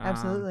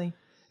 absolutely.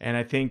 And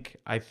I think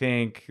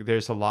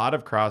there's a lot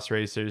of cross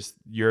racers,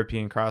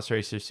 European cross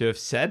racers, who have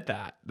said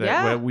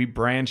that we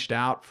branched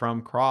out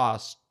from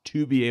cross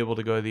to be able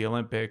to go to the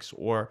Olympics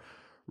or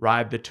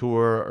ride the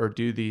tour or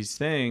do these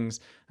things.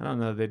 I don't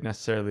know they'd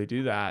necessarily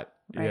do that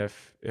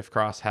if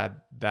cross had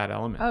that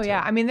element. Oh,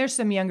 yeah. I mean, there's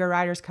some younger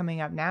riders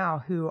coming up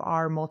now who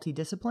are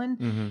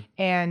multidisciplined,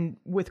 and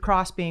with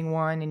cross being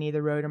one and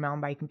either road or mountain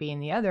bike being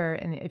the other.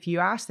 And if you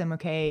ask them,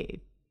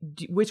 okay,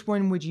 which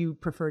one would you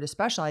prefer to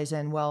specialize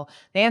in? Well,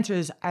 the answer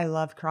is I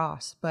love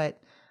cross,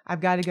 but I've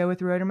got to go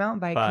with road or mountain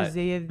bike because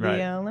they have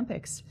the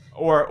Olympics.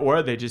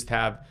 Or they just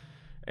have,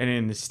 and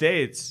in the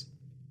States,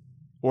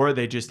 or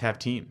they just have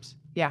teams.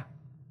 Yeah.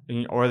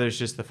 Or there's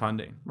just the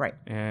funding. Right.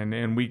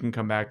 And we can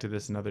come back to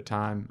this another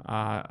time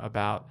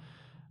about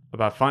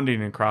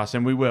funding in cross,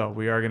 and we will.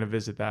 We are going to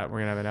visit that. We're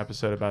going to have an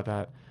episode about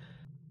that.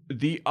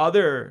 The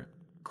other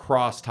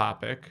cross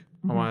topic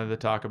I wanted to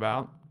talk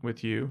about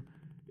with you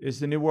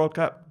is the new World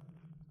Cup.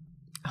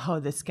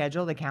 Oh, the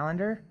schedule, the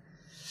calendar.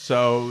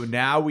 So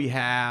now we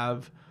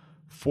have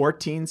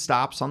 14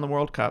 stops on the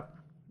World Cup,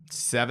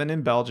 7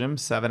 in Belgium,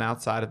 7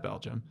 outside of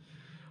Belgium,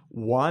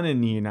 1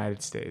 in the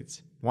United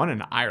States, 1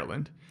 in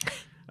Ireland.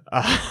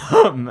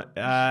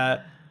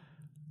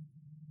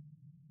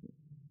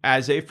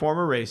 As a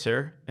former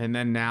racer, and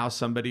then now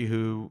somebody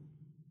who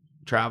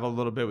traveled a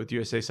little bit with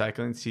USA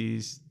Cycling,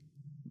 he's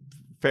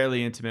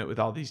fairly intimate with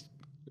all these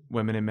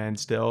women and men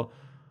still.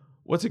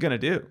 What's it going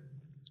to do?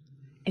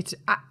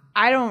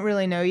 I don't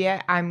really know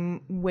yet.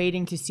 I'm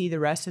waiting to see the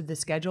rest of the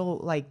schedule,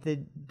 like the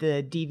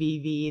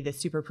DVV, the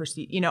Super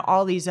Prestige,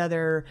 all these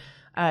other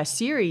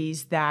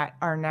series that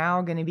are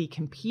now going to be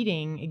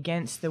competing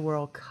against the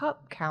World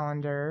Cup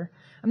calendar.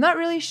 I'm not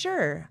really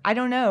sure. I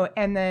don't know.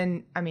 And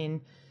then, I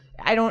mean,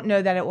 I don't know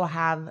that it will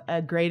have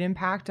a great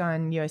impact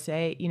on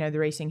USA, the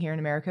racing here in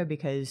America,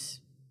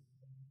 because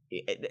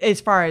as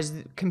far as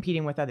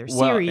competing with other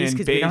series,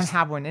 because we don't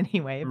have one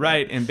anyway.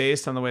 Right. And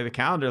based on the way the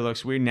calendar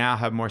looks, we now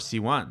have more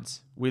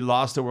C1s. We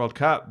lost the World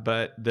Cup,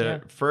 but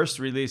the first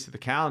release of the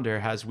calendar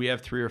we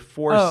have 3 or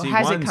 4 C1s. Oh,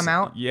 has it come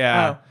out?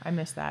 Yeah. Oh, I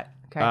missed that.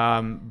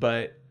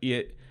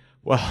 Okay.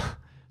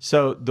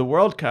 So the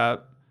World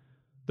Cup,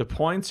 the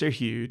points are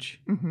huge.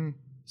 Mm-hmm.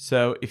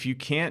 So if you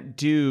can't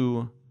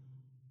do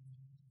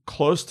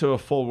close to a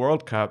full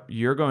World Cup,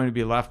 you're going to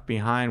be left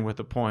behind with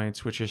the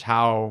points, which is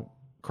how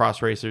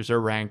cross racers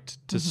are ranked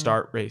to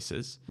start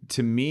races.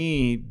 To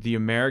me, the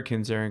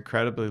Americans are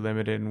incredibly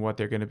limited in what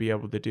they're going to be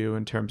able to do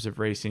in terms of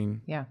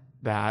racing. Yeah.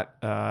 That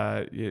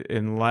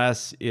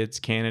unless it's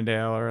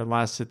Cannondale or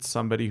unless it's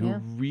somebody who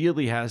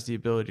really has the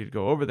ability to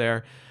go over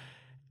there,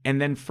 and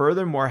then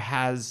furthermore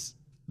has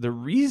the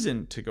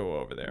reason to go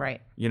over there.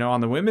 Right.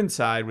 On the women's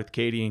side with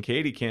Katie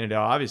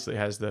Cannondale obviously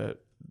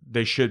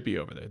they should be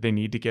over there. They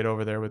need to get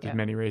over there with as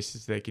many races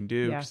as they can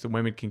do because the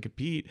women can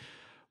compete.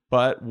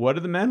 But what do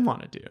the men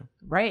want to do?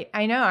 Right.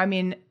 I know. I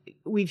mean,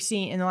 we've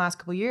seen in the last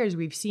couple of years,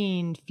 we've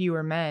seen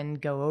fewer men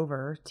go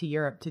over to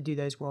Europe to do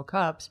those World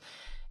Cups.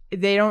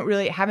 They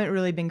haven't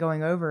really been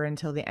going over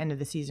until the end of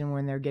the season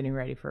when they're getting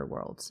ready for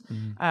Worlds.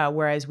 Mm-hmm.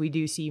 Whereas we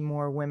do see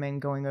more women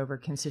going over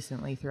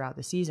consistently throughout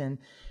the season.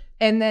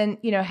 And then,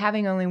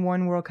 having only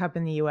one World Cup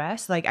in the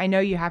US, like I know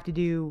you have to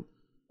do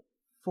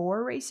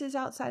 4 races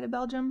outside of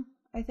Belgium,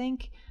 I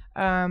think.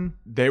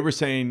 They were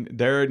saying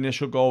their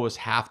initial goal was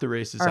half the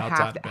races outside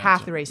of Belgium.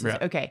 Half the races. Yeah.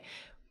 Okay.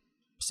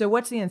 So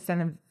what's the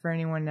incentive for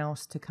anyone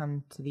else to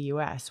come to the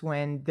US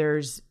when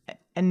there's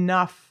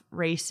enough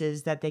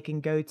races that they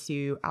can go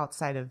to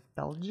outside of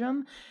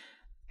Belgium?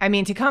 I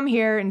mean, to come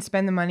here and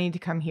spend the money to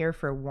come here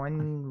for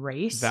one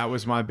race. That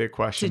was my big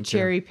question. To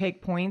cherry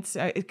pick points.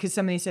 Because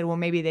somebody said, well,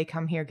 maybe they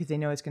come here because they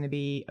know it's going to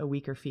be a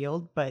weaker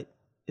field. But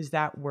is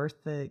that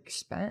worth the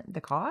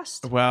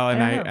cost? Well,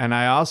 and I don't know.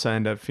 I also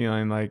end up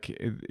feeling like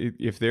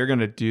if they're going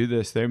to do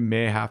this, they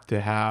may have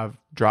to have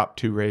drop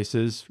 2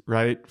 races,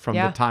 right, from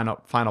Yeah. the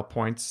final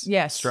points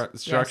Yes.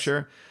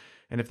 structure.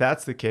 And if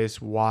that's the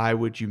case, why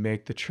would you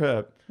make the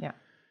trip Yeah.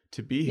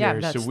 to be Yeah,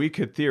 here? So that's- we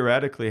could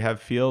theoretically have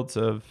fields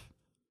of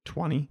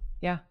 20,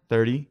 Yeah.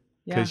 30,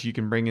 Yeah. because you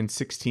can bring in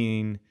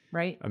 16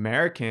 Right.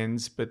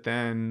 Americans, but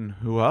then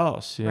who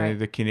else? You know, Right.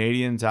 the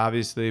Canadians,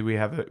 obviously, we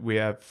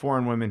have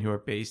foreign women who are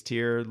based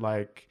here,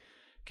 like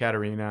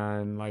Katarina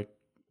and like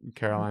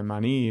Caroline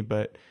Mani,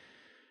 but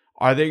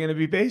are they going to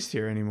be based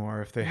here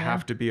anymore if they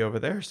have to be over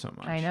there so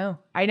much? I know.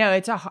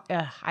 It's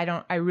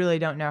I really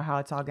don't know how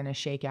it's all going to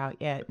shake out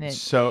yet. And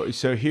So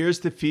here's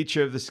the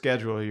feature of the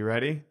schedule. You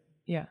ready?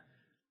 yeah.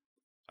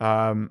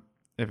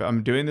 If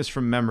I'm doing this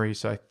from memory,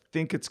 so I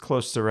think it's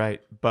close to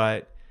right,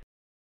 but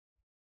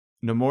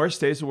Namur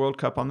stays a World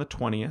Cup on the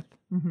 20th.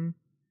 Mm-hmm.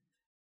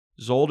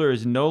 Zolder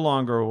is no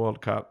longer a World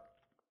Cup,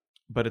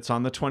 but it's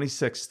on the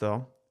 26th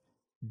still.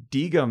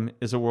 Diegem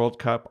is a World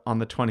Cup on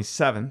the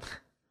 27th.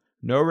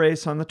 No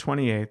race on the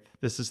 28th.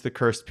 This is the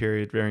cursed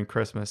period during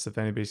Christmas, if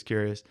anybody's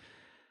curious.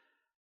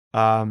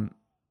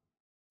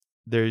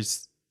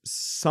 There's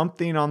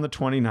something on the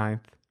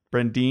 29th.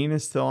 Brandine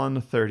is still on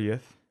the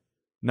 30th.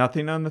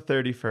 Nothing on the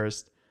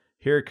 31st.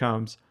 Here it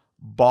comes.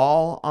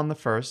 Ball on the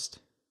 1st.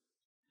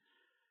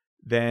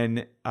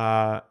 Then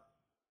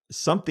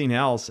something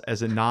else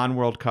as a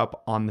non-World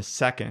Cup on the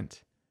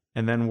 2nd.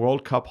 And then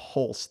World Cup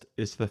Holst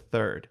is the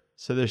 3rd.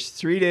 So there's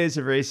 3 days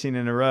of racing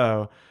in a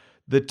row.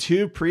 The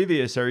 2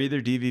 previous are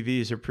either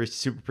DVVs or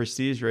super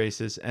prestige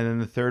races. And then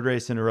the 3rd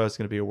race in a row is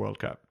going to be a World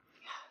Cup.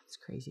 It's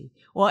crazy.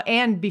 Well,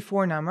 and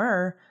before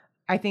Namur,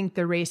 I think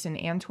the race in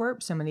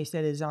Antwerp, somebody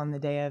said, is on the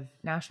day of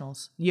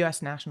nationals,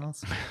 U.S.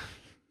 nationals.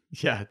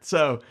 Yeah.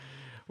 So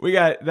we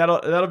got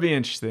that'll be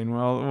interesting.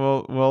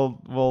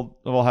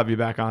 We'll have you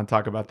back on and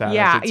talk about that.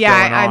 Yeah, as it's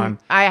going on.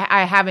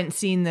 I haven't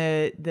seen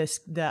the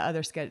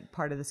other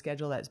part of the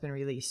schedule that's been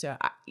released. So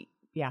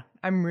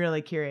I'm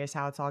really curious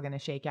how it's all going to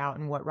shake out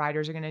and what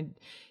riders are going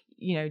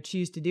to,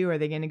 choose to do. Are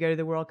they going to go to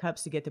the World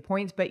Cups to get the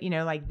points? But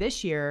like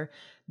this year,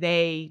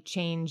 they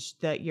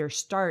changed your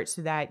start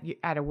so that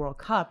at a World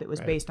Cup it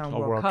was based on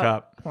World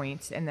Cup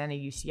points, and then a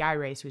UCI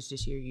race was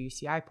just your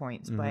UCI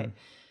points. Mm-hmm. But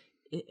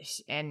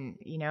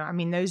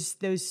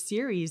those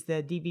series,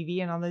 the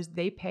DVV and all those,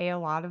 they pay a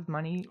lot of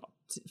money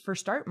for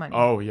start money.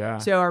 Oh yeah.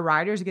 So are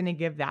riders going to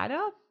give that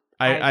up?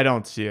 I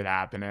don't see it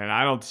happening.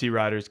 I don't see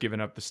riders giving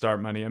up the start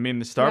money. I mean,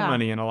 the start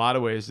money in a lot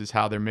of ways is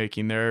how they're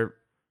making their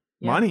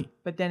money.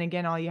 But then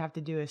again, all you have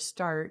to do is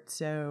start.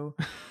 So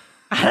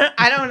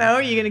I don't know.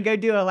 You're going to go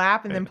do a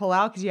lap and then pull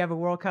out because you have a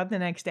World Cup the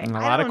next day. A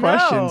lot of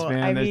questions,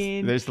 man. I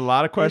mean, there's a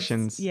lot of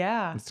questions.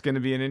 It's going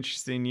to be an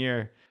interesting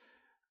year.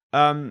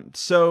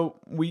 So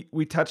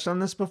we touched on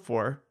this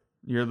before.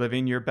 You're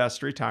living your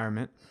best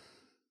retirement.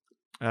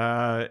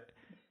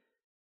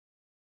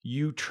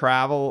 You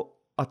travel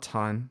a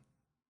ton.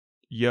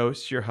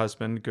 Jos, your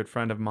husband, good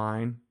friend of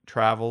mine,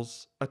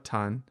 travels a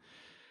ton.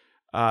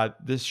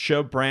 This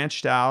show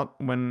branched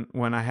out when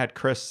I had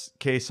Chris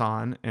Case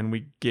on and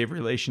we gave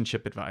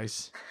relationship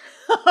advice.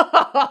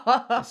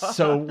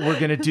 So we're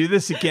going to do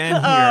this again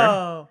here.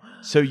 Oh.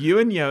 So you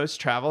and Jos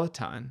travel a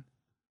ton,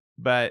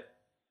 but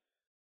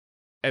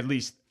at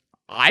least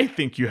I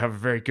think you have a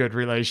very good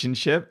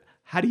relationship.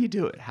 How do you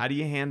do it? How do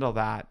you handle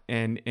that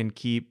and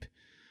keep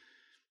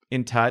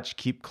in touch,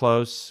 keep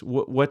close?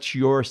 What's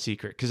your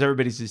secret? Because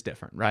everybody's is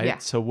different, right? Yeah.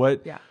 So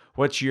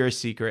what's your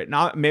secret?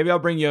 Now, maybe I'll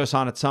bring Jos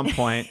on at some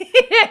point.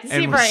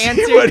 See if our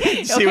answer.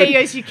 Okay,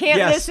 Jos, you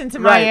can't listen to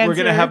my answer.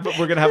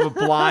 We're gonna have a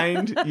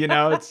blind.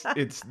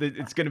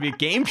 It's gonna be a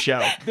game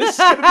show. This is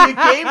gonna be a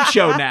game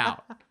show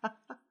now.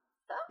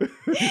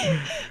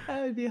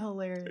 That would be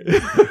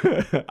hilarious.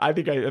 I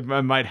think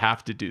I might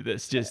have to do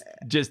this. Just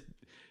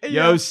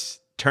Jos,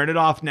 turn it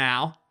off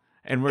now,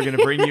 and we're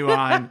gonna bring you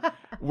on.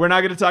 We're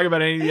not going to talk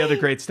about any of the other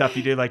great stuff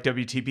you do, like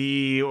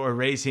WTB or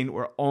racing.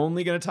 We're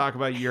only going to talk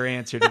about your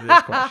answer to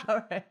this question.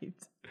 All right.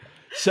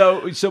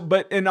 So,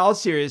 but in all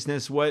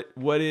seriousness, what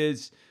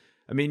is?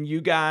 I mean, you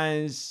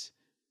guys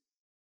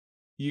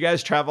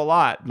travel a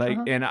lot, like,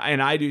 and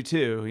I do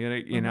too.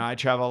 You know, I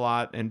travel a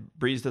lot, and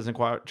Breeze doesn't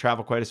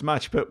travel quite as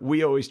much. But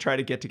we always try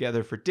to get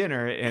together for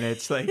dinner, and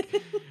it's like,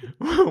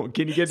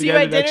 can you get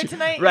together dinner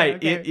tonight?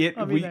 Right. Yeah,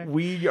 okay.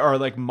 We are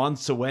like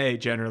months away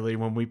generally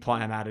when we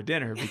plan out a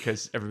dinner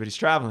because everybody's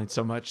traveling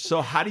so much.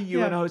 So how do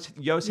you and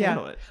Jos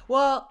handle it?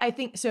 Well, I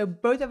think so.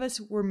 Both of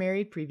us were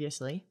married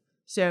previously,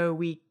 so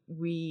we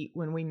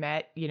when we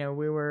met, we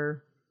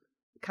were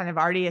kind of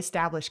already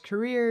established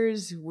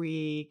careers.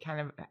 We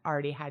kind of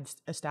already had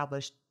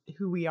established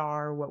who we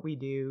are, what we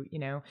do,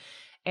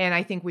 and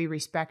I think we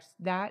respect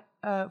that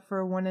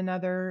for one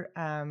another.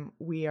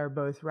 We are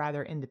both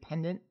rather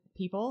independent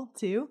people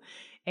too.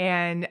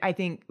 And I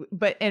think,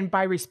 and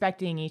by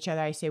respecting each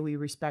other, I say we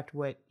respect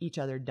what each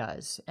other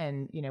does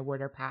and,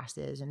 what our past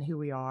is and who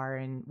we are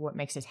and what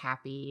makes us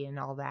happy and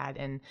all that.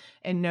 And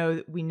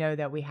we know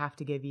that we have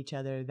to give each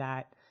other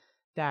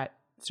that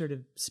sort of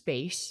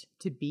space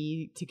to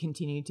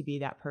continue to be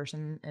that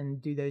person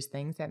and do those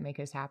things that make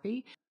us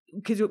happy.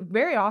 Because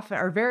very often,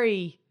 or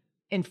very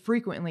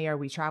infrequently, are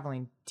we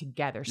traveling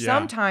together. Yeah.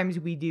 Sometimes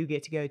we do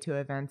get to go to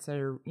events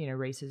or,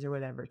 races or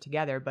whatever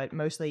together, but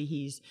mostly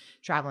he's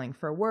traveling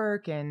for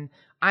work and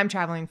I'm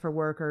traveling for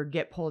work or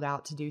get pulled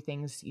out to do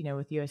things,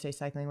 with USA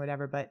Cycling,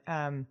 whatever. But,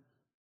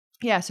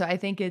 so I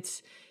think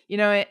it's,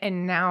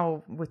 and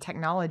now with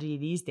technology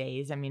these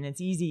days,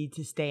 it's easy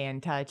to stay in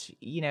touch,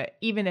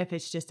 even if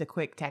it's just a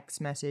quick text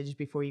message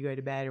before you go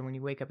to bed or when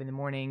you wake up in the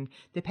morning,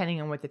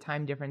 depending on what the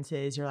time difference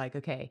is, you're like,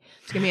 okay,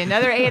 it's going to be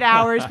another 8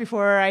 hours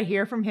before I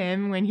hear from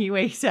him when he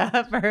wakes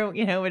up or,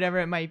 whatever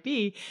it might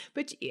be.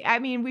 But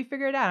we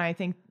figure it out. I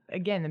think,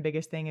 again, the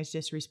biggest thing is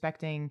just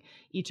respecting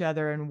each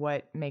other and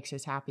what makes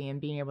us happy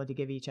and being able to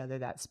give each other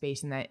that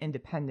space and that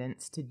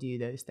independence to do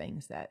those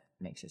things that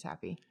makes us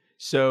happy.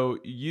 So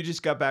you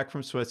just got back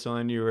from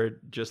Switzerland. You were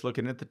just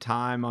looking at the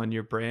time on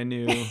your brand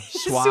new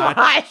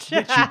Swatch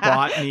that you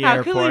bought in the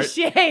airport. How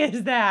cliche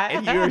is that?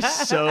 And you were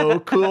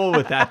so cool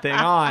with that thing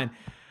on.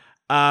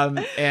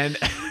 And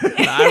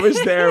I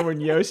was there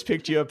when Yost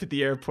picked you up at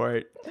the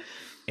airport.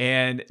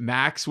 And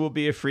Max will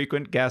be a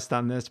frequent guest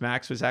on this.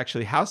 Max was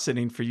actually house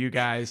sitting for you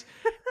guys.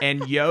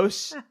 And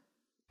Yost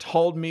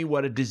told me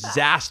what a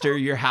disaster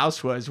your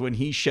house was when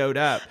he showed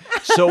up.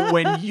 So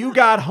when you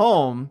got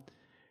home,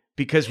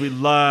 because we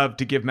love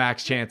to give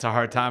Max Chance a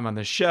hard time on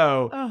the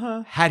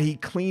show, had he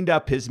cleaned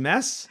up his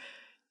mess?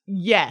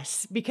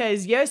 Yes,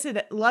 because Yost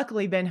had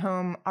luckily been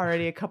home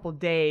already a couple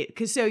days.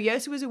 Because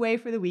Yost was away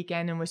for the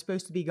weekend and was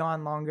supposed to be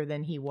gone longer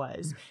than he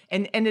was,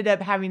 and ended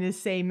up having to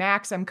say,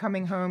 "Max, I'm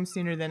coming home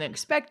sooner than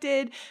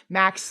expected."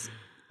 Max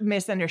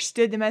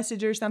misunderstood the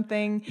message or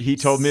something. He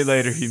told me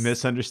later he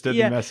misunderstood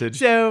the message.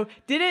 So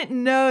didn't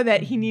know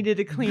that he needed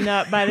to clean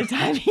up by the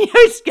time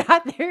Yost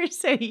got there.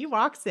 So he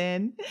walks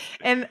in,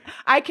 and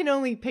I can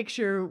only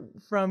picture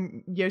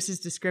from Yost's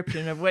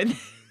description of what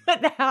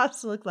the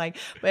house looked like,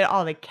 but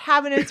all the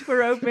cabinets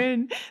were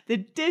open, the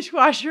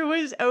dishwasher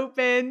was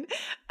open.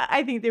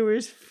 I think there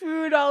was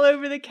food all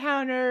over the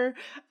counter.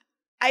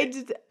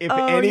 If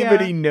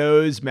anybody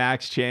knows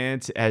Max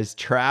Chance, has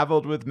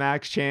traveled with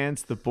Max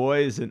Chance, the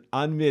boy is an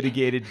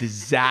unmitigated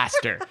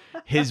disaster.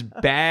 His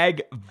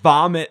bag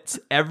vomits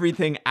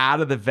everything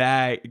out of the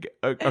bag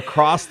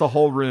across the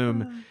whole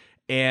room.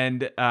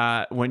 And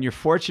when you're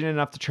fortunate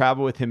enough to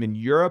travel with him in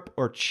Europe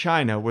or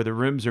China, where the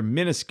rooms are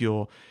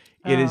minuscule,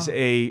 it is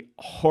a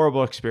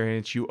horrible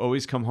experience. You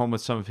always come home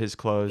with some of his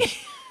clothes.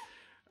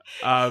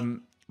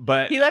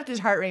 But he left his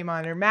heart rate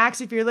monitor. Max,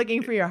 if you're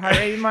looking for your heart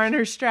rate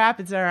monitor strap,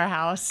 it's at our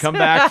house. Come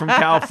back from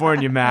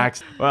California,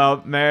 Max.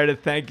 Well, Meredith,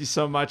 thank you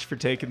so much for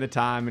taking the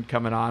time and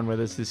coming on with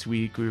us this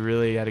week. We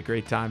really had a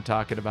great time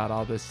talking about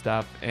all this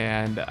stuff,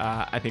 and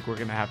I think we're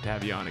going to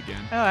have you on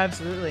again. Oh,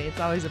 absolutely. It's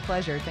always a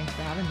pleasure. Thanks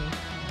for having me.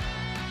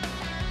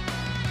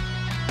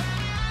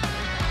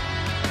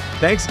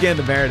 Thanks again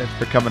to Meredith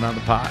for coming on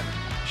the pod.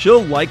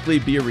 She'll likely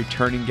be a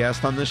returning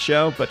guest on this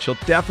show, but she'll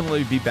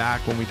definitely be back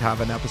when we have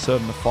an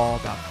episode in the fall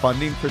about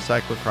funding for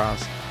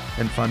cyclocross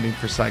and funding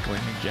for cycling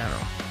in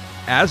general.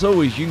 As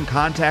always, you can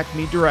contact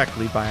me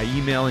directly by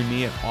emailing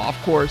me at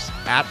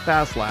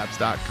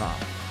offcourse@fastlabs.com.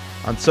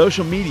 On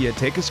social media,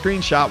 take a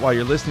screenshot while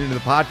you're listening to the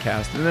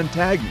podcast and then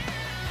tag me.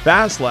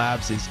 Fast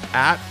Labs is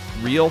at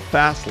Real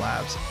Fast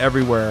Labs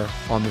everywhere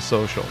on the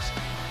socials.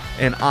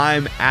 And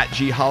I'm at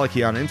G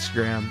Holicky on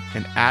Instagram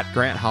and at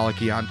Grant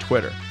Holicky on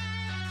Twitter.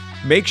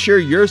 Make sure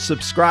you're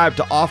subscribed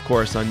to Off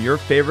Course on your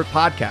favorite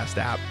podcast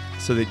app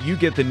so that you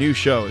get the new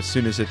show as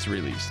soon as it's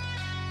released.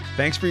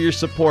 Thanks for your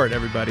support,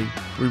 everybody.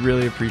 We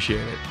really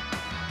appreciate it.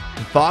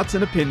 The thoughts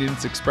and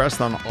opinions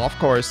expressed on Off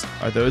Course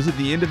are those of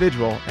the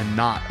individual and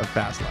not of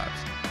Fast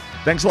Labs.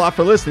 Thanks a lot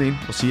for listening.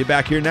 We'll see you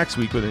back here next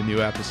week with a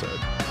new episode.